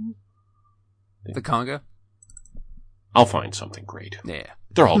 2? The conga? I'll find something great. Yeah.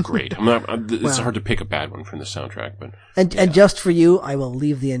 They're all great. It's hard to pick a bad one from the soundtrack, but... And just for you, I will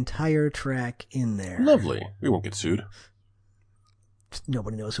leave the entire track in there. Lovely. We won't get sued.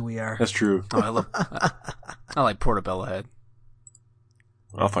 Nobody knows who we are. That's true. Oh, I like Portobello Head.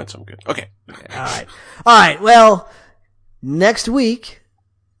 I'll find something good. Okay. All right. Well, next week,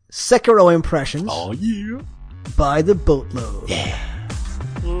 Sekiro Impressions. Oh, yeah. By the boatload. Yeah.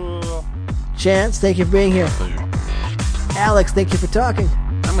 Chance, thank you for being here. Pleasure. Alex, thank you for talking.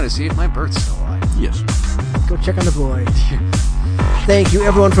 I'm going to see if my bird's still alive. Yes. Go check on the boy. Thank you,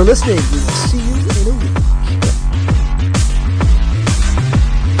 everyone, for listening. We will see you